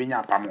Yesu Kristo be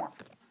nya apamo a.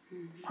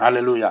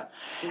 Hallelujah.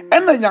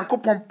 Enna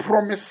Yankopon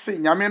promise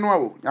nyame no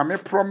a nyame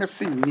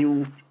promise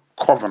new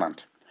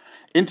covenant.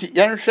 Inti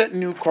yenhwe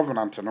new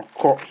covenant no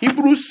ko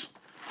Hebrews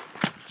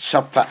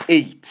chapter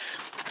 8.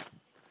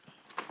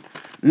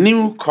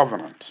 New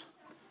covenant.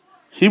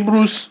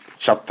 Hebrews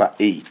chapter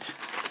 8.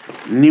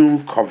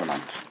 New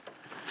covenant.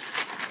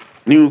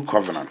 New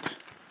covenant.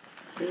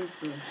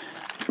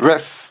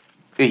 Verse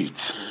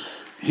 8.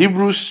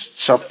 Hebrews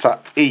chapter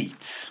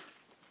 8.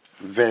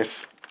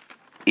 Verse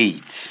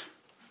 8.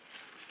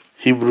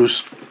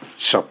 Hebrews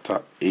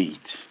chapter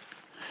 8.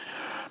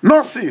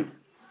 Now see,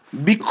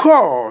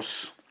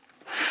 because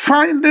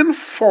finding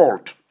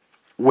fault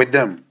with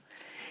them,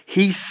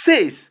 he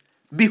says,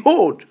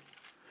 behold,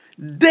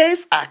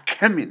 days are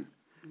coming,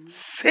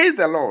 says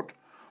the Lord,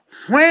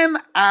 when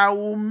I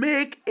will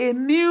make a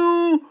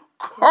new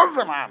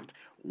covenant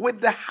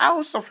with the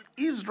house of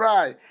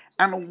Israel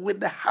and with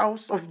the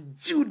house of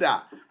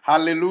Judah.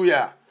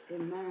 Hallelujah.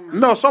 Amen.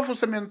 No, so for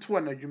some two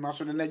and a juma,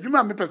 so the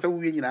Najuma me person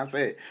we and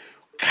say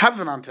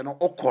covenant and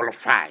all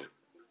qualify.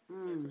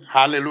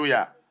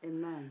 Hallelujah.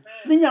 Amen.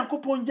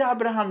 Ninyankopon ja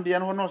Abraham de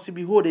no say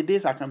behold the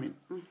days are coming.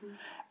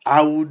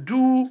 I will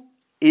do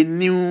a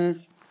new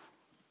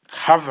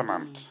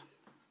covenant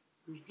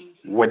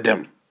with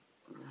them.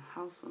 The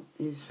house of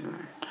Israel.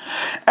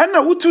 And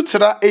now we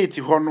to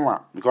 80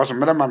 honwa because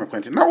madam me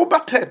kwenti. Now over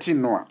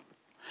 13 no.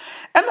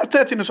 And na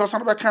 13 so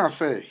san can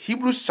say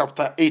Hebrews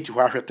chapter 8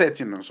 where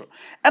 13 no so.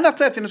 And na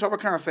 13 so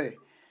can say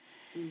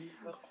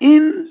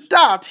in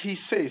that he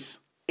says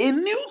a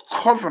new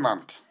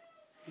covenant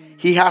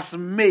he has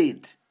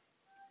made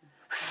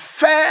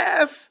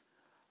first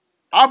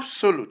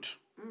absolute.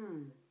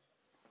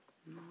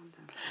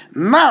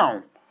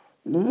 Now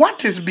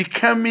what is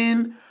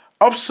becoming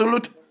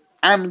absolute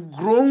and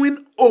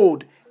growing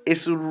old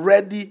is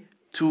ready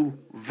to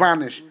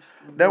vanish.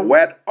 The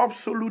word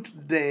absolute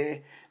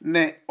there,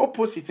 the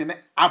opposite in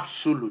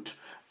absolute.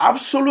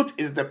 Absolute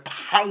is the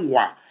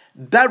power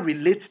that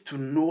relates to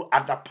no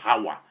other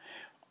power.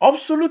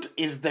 Absolute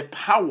is the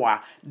power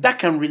that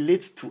can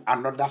relate to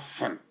another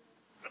sin.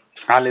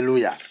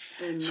 Hallelujah.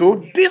 So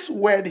this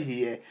word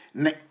here,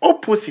 the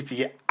opposite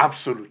here,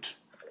 absolute.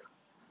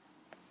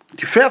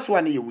 The first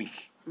one is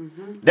weak.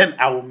 Then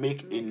I will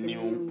make a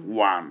new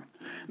one.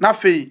 Now,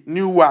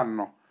 new one,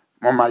 no.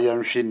 Mama,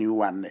 you new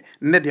one.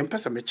 Ne de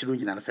mpesa me chiro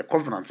nyina se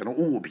covenant no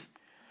wo bi.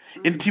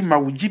 Enti ma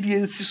wo gidi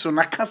ensi so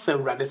na kasa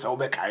urade sa wo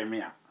be kai me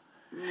a.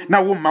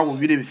 Na wo ma wo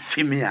wire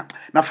fi me a.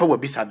 Na fa wo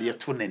bisade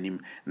to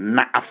nanim.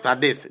 Na after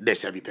this there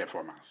shall be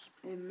performance.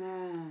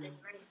 Amen.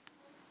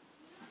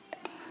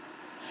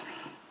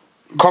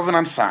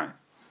 Covenant sign.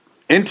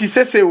 Enti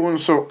se won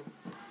so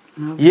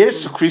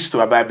Yesu Kristo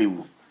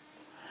ababewu.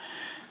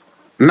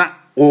 Na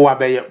wo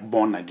abeye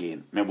born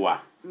again. Meboa.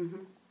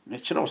 Me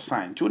chiro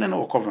sign. Tu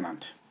no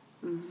covenant.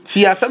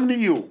 See assembly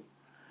you.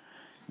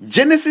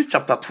 Genesis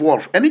chapter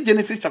 12. Any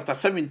Genesis chapter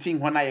 17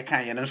 when I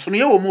can and so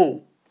ye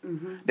mo.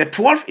 The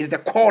 12 is the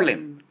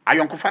calling.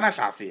 Ayonkofana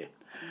shall say.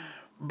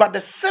 But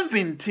the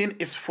 17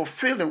 is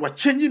fulfilling what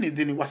changing it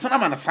in was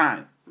an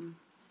sign.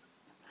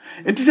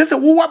 It says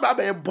wo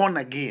wa born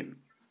again.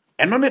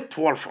 And only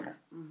 12 no.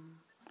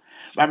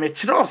 But me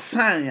chiro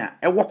sign ya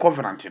e wo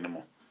covenant ni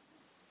mo.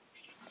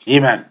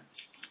 Amen.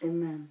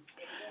 Amen.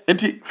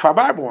 Enti for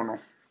Bible no.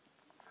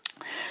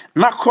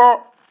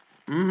 Nako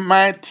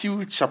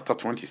Matthew chapter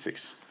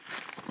 26.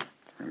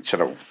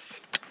 Chiro.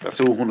 That's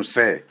who no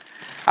say.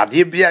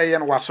 Ade bia ye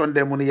no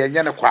wasonde mu no ye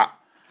nye ne kwa.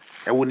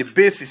 E woni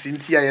basis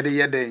nti a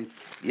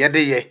yede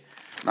ye.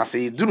 Na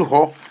say duru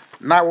ho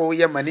na wo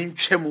ye mani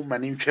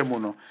ntwemu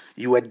no.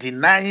 You are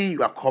denying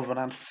your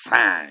covenant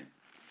sign.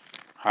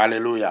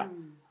 Hallelujah.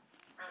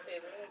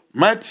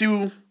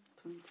 Matthew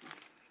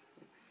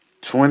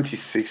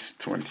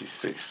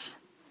 26.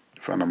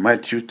 From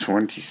Matthew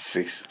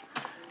 26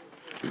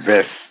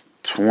 verse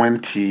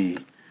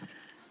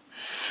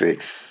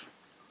 26.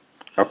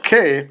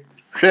 Okay,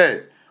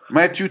 okay.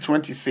 Matthew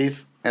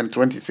 26 and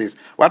 26.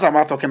 What am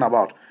I talking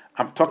about?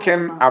 I'm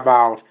talking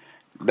about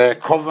the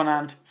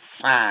covenant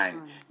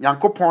sign.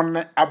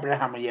 Nyankopon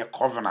Abraham ye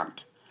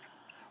covenant.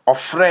 Of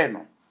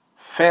friend.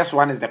 First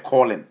one is the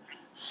calling.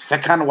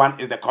 Second one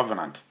is the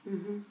covenant.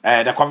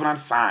 The covenant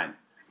sign.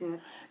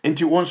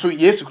 Into also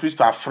Jesus Christ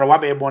after we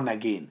be born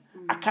again.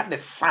 I cut the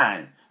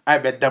sign. I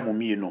bet them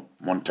me no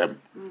montem.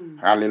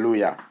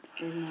 Hallelujah.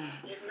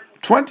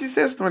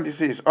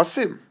 26. Or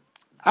same.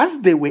 As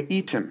they were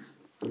eating,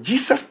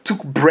 Jesus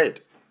took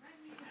bread,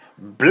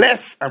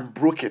 blessed and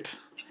broke it,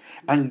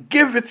 and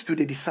gave it to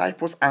the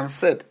disciples and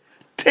said,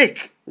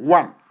 "Take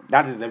one."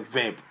 That is the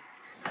verb.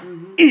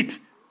 Eat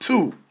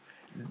two.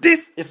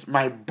 This is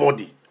my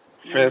body.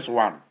 First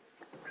one.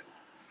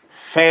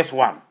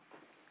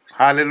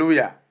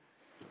 Hallelujah.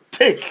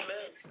 Take.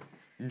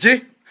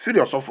 J. Feed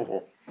yourself for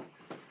her.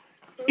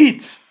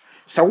 Eat.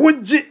 So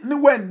what J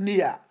nowhere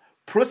near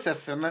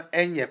processing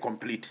and ye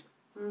complete.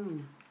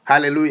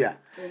 Hallelujah.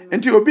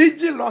 And to obey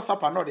J loss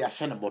up another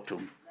shine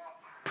bottom.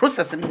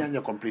 Processing and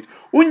ye complete.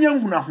 Unya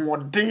huna ho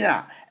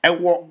den a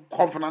wo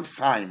covenant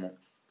sign.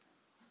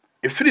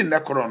 If free na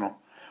korono.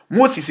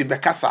 Moses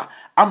bekasa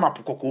ama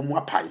pokoko mu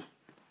apai.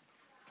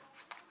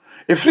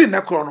 Efiri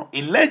nekro no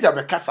Elijah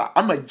bekasa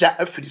ama ja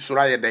afiri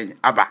sura den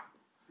aba.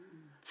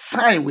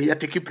 Sign we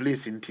take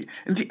place nti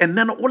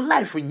enne no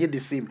life nye the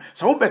same.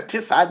 So wo bete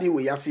saade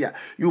we yase a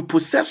you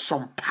possess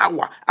some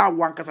power a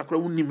wan kasa kra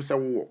wonim se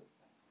wo.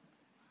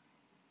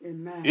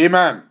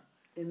 Amen.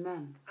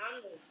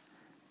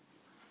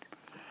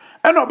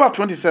 And about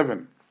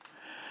 27.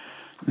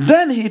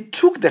 Then he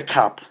took the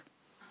cup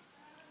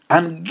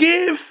and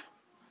gave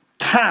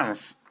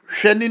thanks.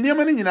 Hwani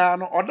niam ni nyina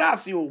no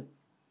odase o.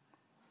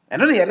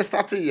 And then he had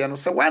started,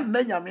 so one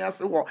day I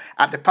say,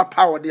 at the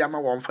papa or the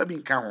ama one for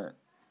being count.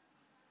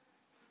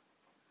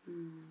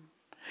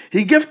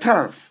 He gave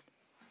thanks,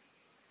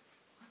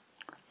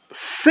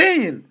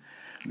 saying,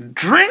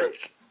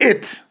 "Drink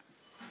it,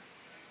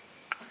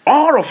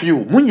 all of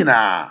you,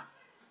 Munina.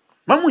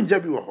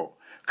 Mamunjabi ho.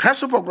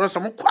 Crasupo gross,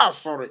 I'm quite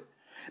sorry.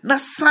 Na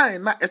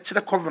sign, na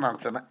the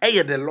covenant, and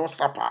the Lord's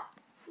Supper.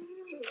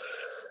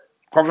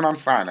 Covenant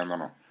sign,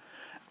 no.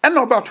 And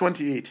about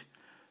 28.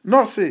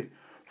 No, say,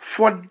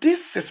 for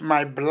this is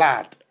my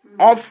blood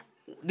of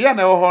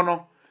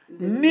the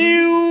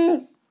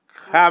new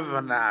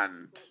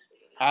covenant.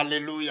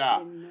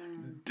 Hallelujah.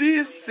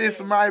 This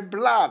is my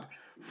blood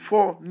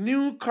for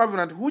new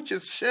covenant, which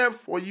is shed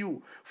for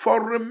you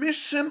for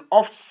remission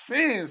of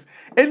sins.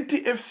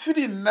 Enti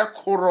efiri na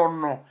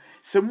korono.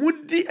 Se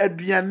mudi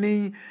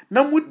aduane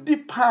na mudi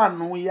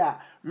pano ya.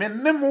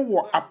 Menemo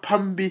wo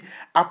apambi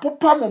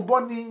apopa mo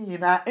boni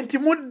nyina enti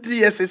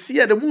modi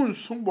esese de mu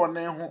nsumbo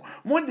ne ho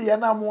modi ya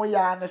na mo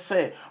ya ne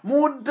se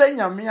modi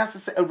nyame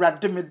asese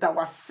awurade me da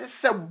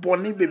wasese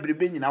boni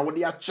bebrebe nyina wo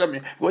de ache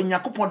me wo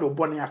nyakopon de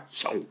boni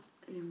ache.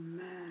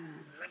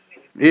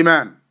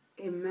 Amen.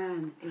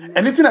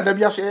 Anything that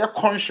be are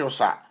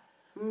conscious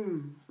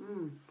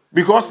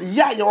because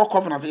your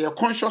covenant you are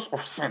conscious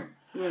of sin.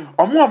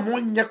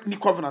 Ni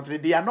covenant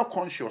they are not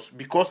conscious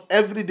because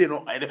every day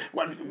no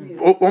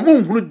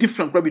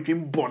different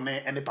between born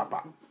and the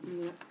papa.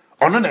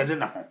 Ono na de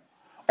na ho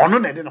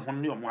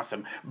ni omo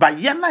asem but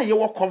ye na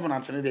ye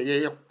covenant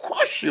they are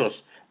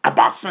cautious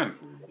about sin.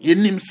 Ye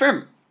nim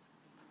sin.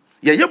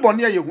 Ye born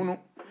ye hunu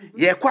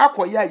ye kwa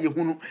akoya ye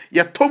hunu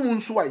ye tomu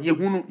nso a ye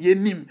hunu ye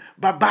nim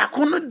ba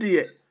ko no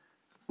de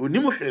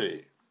onim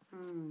hwe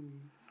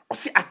o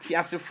si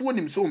atiasefo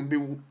nim so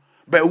mbewu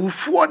ba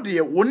wufuo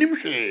de wonim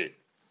hwe.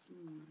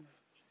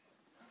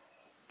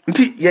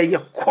 Nti ye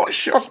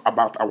cautious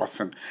about our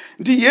sin.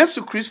 Nti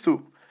Jesus Christ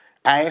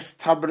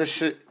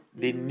establish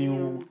the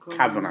new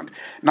covenant.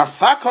 Now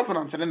sa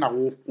covenant na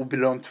wo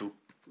belong to.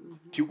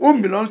 Ti o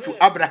belongs to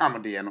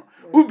Abraham de no.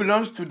 Who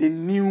belongs to the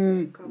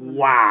new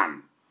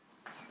one.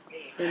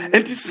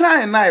 And ti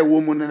sign na e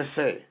wo mu ne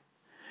say.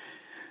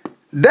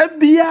 Da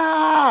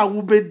bia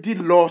wo be di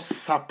Lord's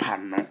Supper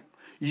no.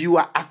 You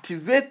are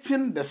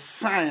activating the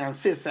sign and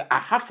say I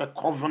have a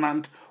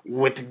covenant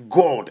with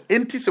God.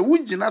 Enti se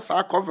wujina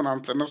sa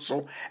covenant no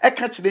so e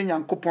ka kire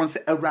Nyankopon se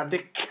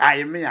awurade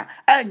kai me a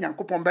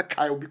Nyankopon be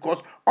kai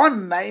because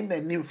online na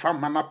nimfa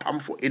mana pam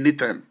for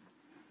anything.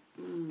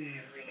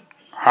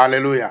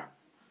 Hallelujah.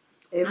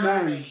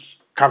 Amen.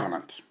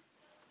 Covenant.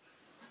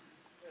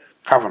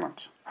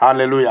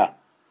 Hallelujah.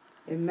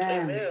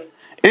 Amen.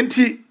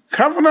 Enti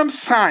covenant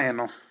sign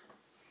no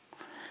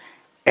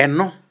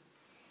eno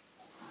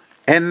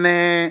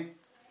anything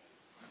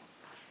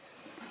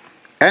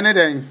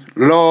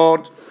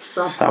Lord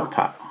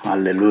Supper.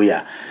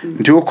 Hallelujah.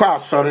 Nti wo kwa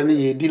sorry ne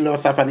ye di Lord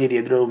Supper ne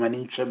de draw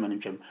mani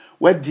ntwem.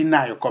 We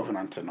deny your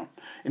covenant no.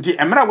 Nti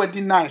emra we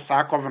deny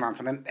sa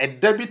covenant no e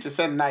debit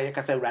say na ye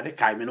ka say urade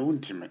kai me no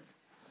untime.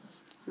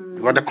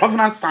 Because the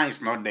covenant sign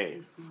is not there.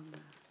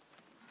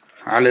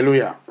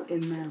 Hallelujah.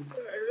 Amen.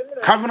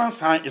 Covenant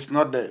sign is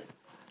not there.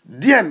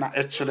 Dear na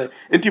actually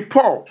nti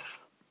Paul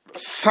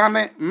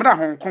sane mra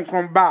hon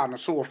konkron ba no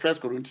so 1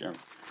 Corinthians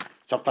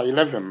chapter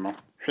 11 no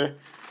hwe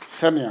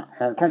senia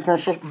hon konkron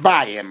so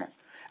baaye no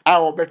a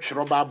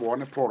obetwero Bible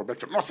ne Paul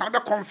obetwero no san be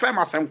confirm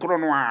asem kro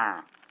no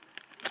a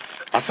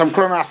asem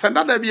kro no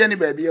asenda da bia ni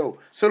baabia o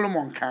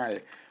Solomon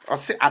kai o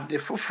se ade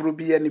foforo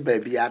bia ni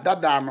baabia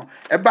dada no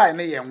e baaye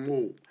ne ye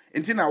nwo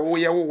enti na wo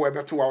ye wo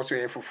ebeto wa so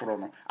ye foforo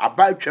no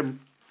aba twam.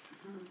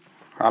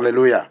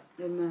 Hallelujah.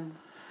 Amen.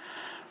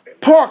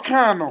 Paul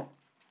Kano,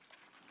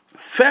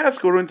 1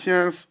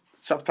 Corinthians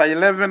chapter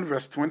 11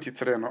 verse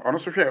 23. No,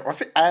 also here, I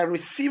say, I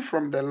received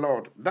from the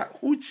Lord that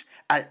which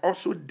I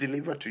also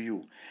delivered to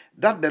you,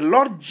 that the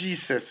Lord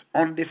Jesus,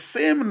 on the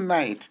same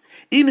night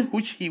in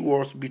which he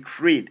was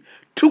betrayed,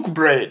 took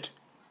bread.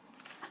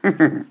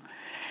 And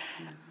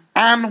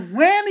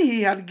when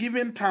he had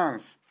given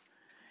thanks,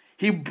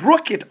 he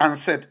broke it and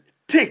said,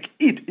 take,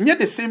 eat. And yet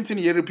the same thing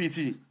he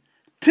repeated.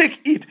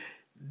 Take, eat.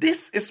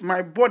 This is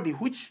my body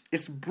which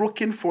is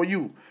broken for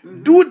you.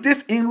 Do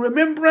this in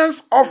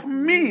remembrance of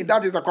me.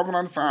 That is the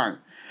covenant sign.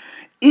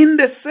 In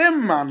the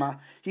same manner,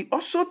 he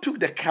also took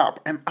the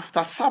cup and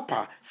after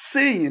supper,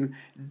 saying,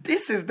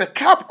 this is the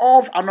cup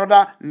of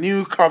another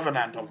new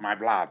covenant of my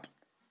blood.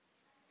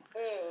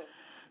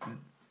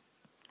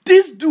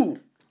 This do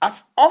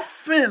as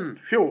often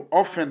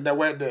the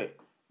word there.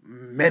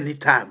 Many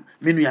times.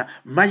 Meaning,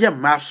 Maya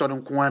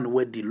Mason Kwan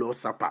with the Lord's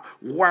Supper.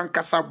 One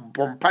cassa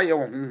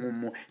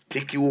bompire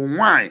take you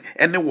wine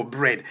and there were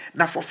bread.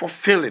 Now for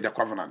fulfilling the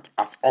covenant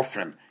as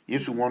often.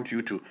 Yes, we want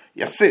you to.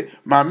 Yes, say,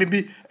 ma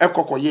maybe a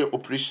cocoye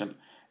operation.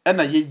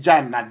 And a ye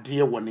jan na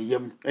dear one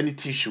yem any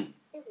tissue.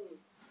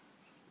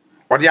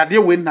 Or the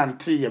idea when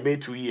nanti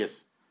about 2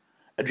 years.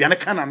 Adriana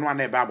can and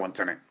one about one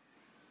time.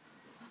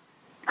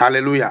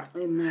 Hallelujah.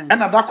 Amen.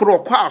 And that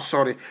could quite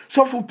sorry.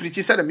 So for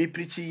preacher said me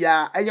preachy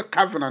ya, a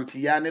covenant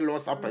ya, and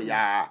Lord's Supper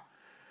ya.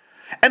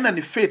 And then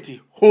the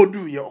fete, hold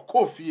you your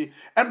coffee,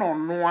 and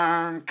on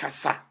one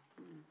casa.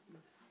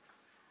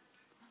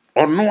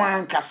 On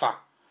one casa.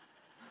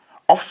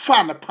 Of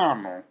fan a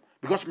pano.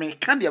 Because me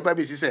candy a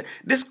baby say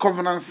this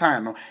covenant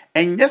sign,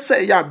 and yes,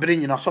 say ya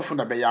bringing a soften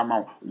a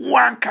bayama.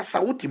 One casa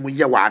utimu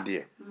ya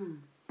wadi.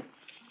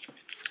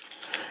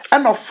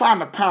 And of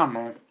fan a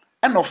pano.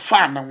 And of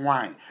fan and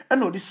wine.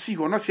 And no, this see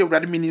or not say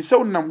that meaning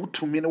so nam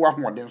to me no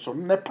one so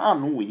ne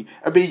pan we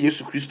obey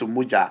Jesus Christ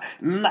moja.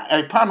 Na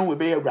a pan we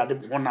be a rather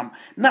one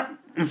na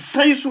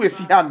say so as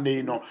he had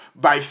no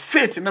by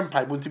faith in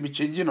empire to be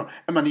changing no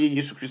and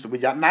Jesus Christ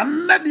moja.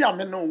 Na dia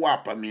me no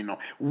wapa me no.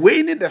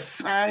 We need the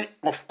sign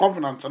of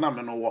covenant na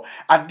me no wo.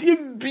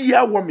 Ade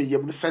bia wo me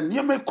yem se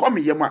ne me come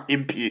yem a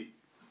MP.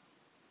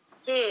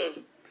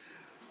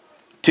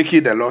 Take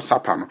it the Lord's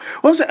Supper. No.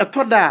 Also, I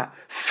thought that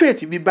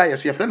faith be by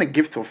us. You have done a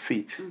gift of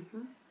faith.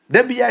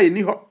 There be a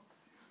new hope.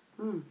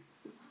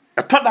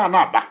 I thought that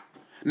naba.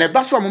 Ne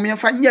baso mummy and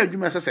find you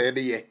must say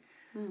the year.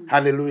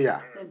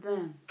 Hallelujah.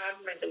 Amen.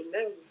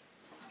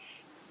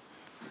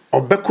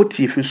 Obeko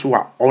tif so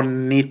a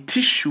on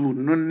tissue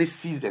no ne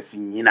scissors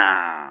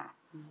nyina.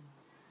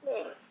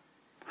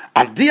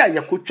 Adia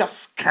yakotwa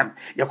scan.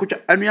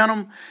 Yakotwa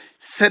anuanom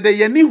said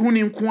ye ni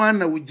huni nko an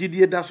na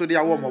wogidie da so de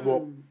awo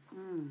mobo.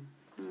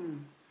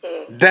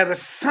 There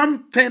is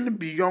something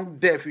beyond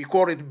death. We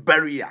call it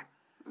barrier.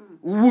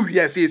 We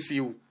say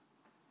you.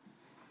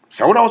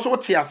 So what also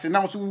tears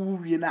now so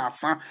we na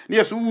asa.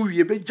 Na so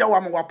we be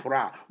jawa ma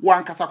wapora.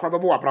 Wan kasa kra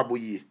bebo wabrabo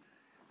yi.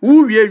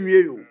 We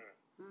enwie yo.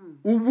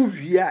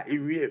 We a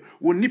enwie.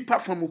 Wo nipa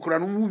fam kra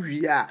no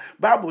we a.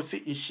 Bible say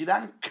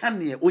inshiran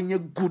kane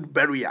onye good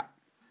barrier.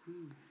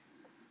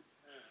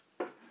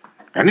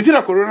 And it's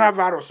a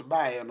coronavirus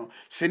by no.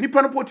 Se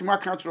nipa no poti ma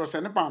country se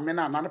nipa me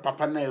na na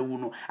papa na ewu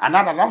no.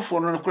 Another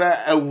lamfo no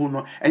kura ewu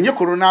no. Enye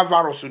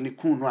coronavirus ni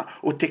ku no a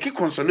o take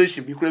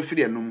consolation bi kura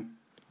firi anum.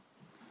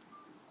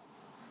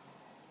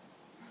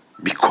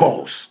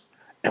 Because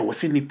e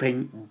was nipa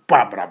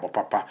babra bo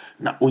papa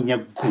na onya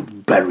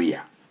good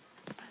barrier.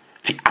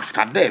 See,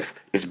 after death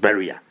is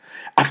burial.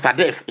 After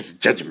death is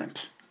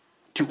judgment.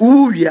 Ti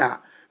uya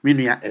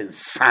minua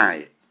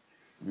ensai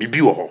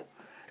bibi wo ho.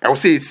 E wo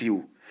say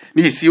you.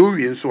 Ni si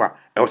owie nso a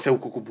e wose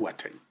kokobu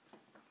atan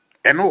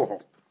eno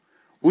ho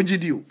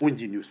ugidi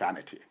unji new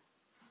sanity.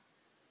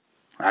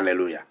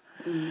 Hallelujah.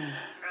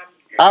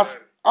 As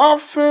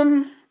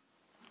often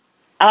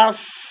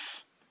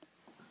as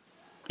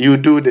you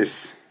do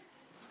this,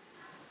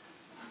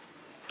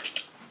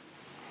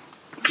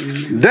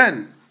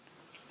 then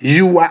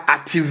you are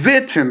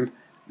activating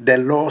the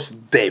Lord's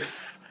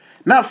death.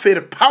 Now for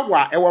the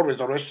power our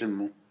resurrection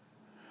mu,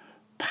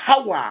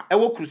 power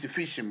our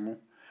crucifixion mu,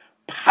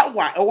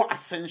 power our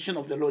ascension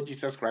of the Lord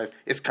Jesus Christ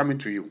is coming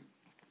to you.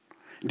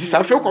 This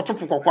I feel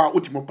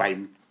ultimo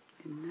paim.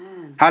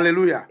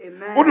 Hallelujah.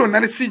 Odo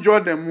na see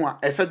Jordan mu a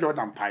ese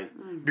Jordan pai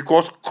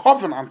because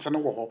covenant na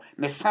wo ho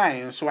ne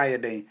sign so aye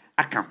den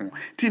aka ho.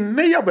 Ti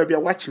ne ya ba bia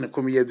watching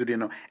come here today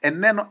no.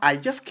 And then I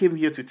just came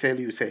here to tell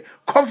you say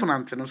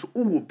covenant no so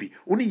wo bi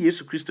oni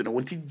Jesus Christ no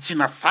wonti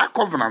gina sa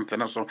covenant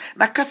no so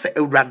na ka se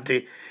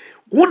awurade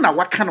Wona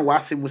waka no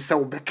wase mu se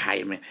wo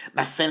bekae me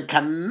na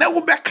senka na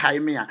wo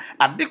bekae me a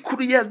ade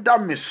kuru ye da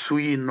me so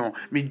yi no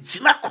me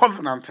gina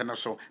covenant no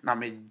so na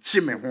me gi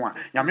me ho a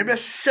nyame be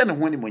hye ne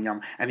ho ni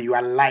monyam and your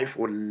life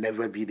will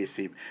never be the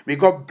same. May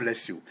God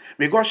bless you.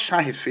 May God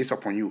shine his face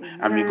upon you. Amen.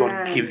 And may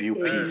God give you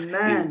peace.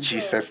 Amen. In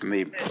Jesus'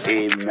 name.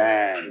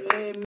 Amen.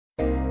 Amen.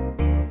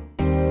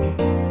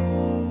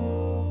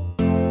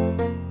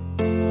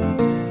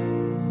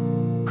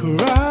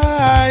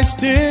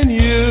 Christ in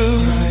you.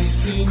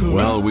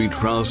 Well, we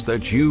trust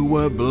that you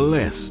were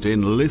blessed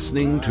in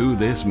listening to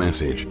this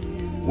message.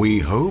 We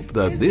hope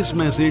that this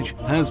message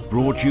has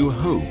brought you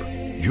hope,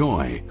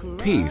 joy,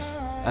 peace,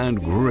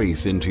 and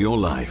grace into your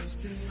life.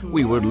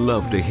 We would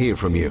love to hear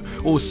from you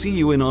or see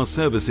you in our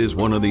services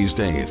one of these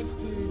days.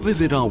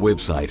 Visit our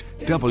website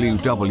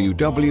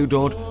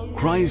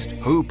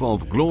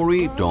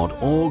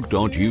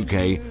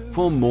www.christhopeofglory.org.uk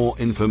for more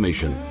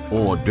information,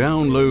 or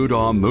download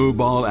our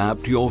mobile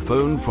app to your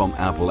phone from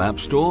Apple App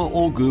Store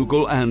or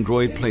Google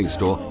Android Play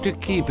Store to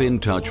keep in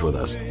touch with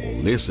us,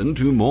 or listen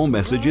to more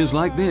messages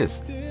like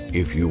this.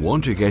 If you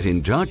want to get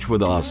in touch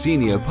with our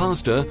senior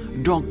pastor,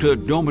 Dr.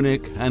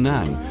 Dominic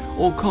Anang,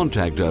 or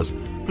contact us,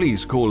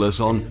 please call us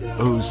on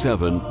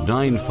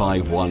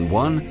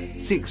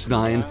 079511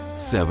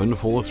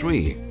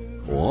 69743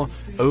 or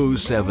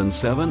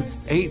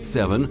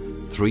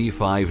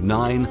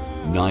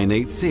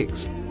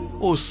 07787359986,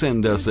 or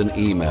send us an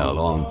email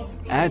on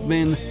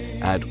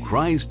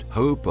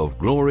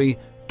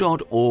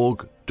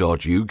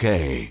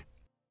admin@christhopeofglory.org.uk.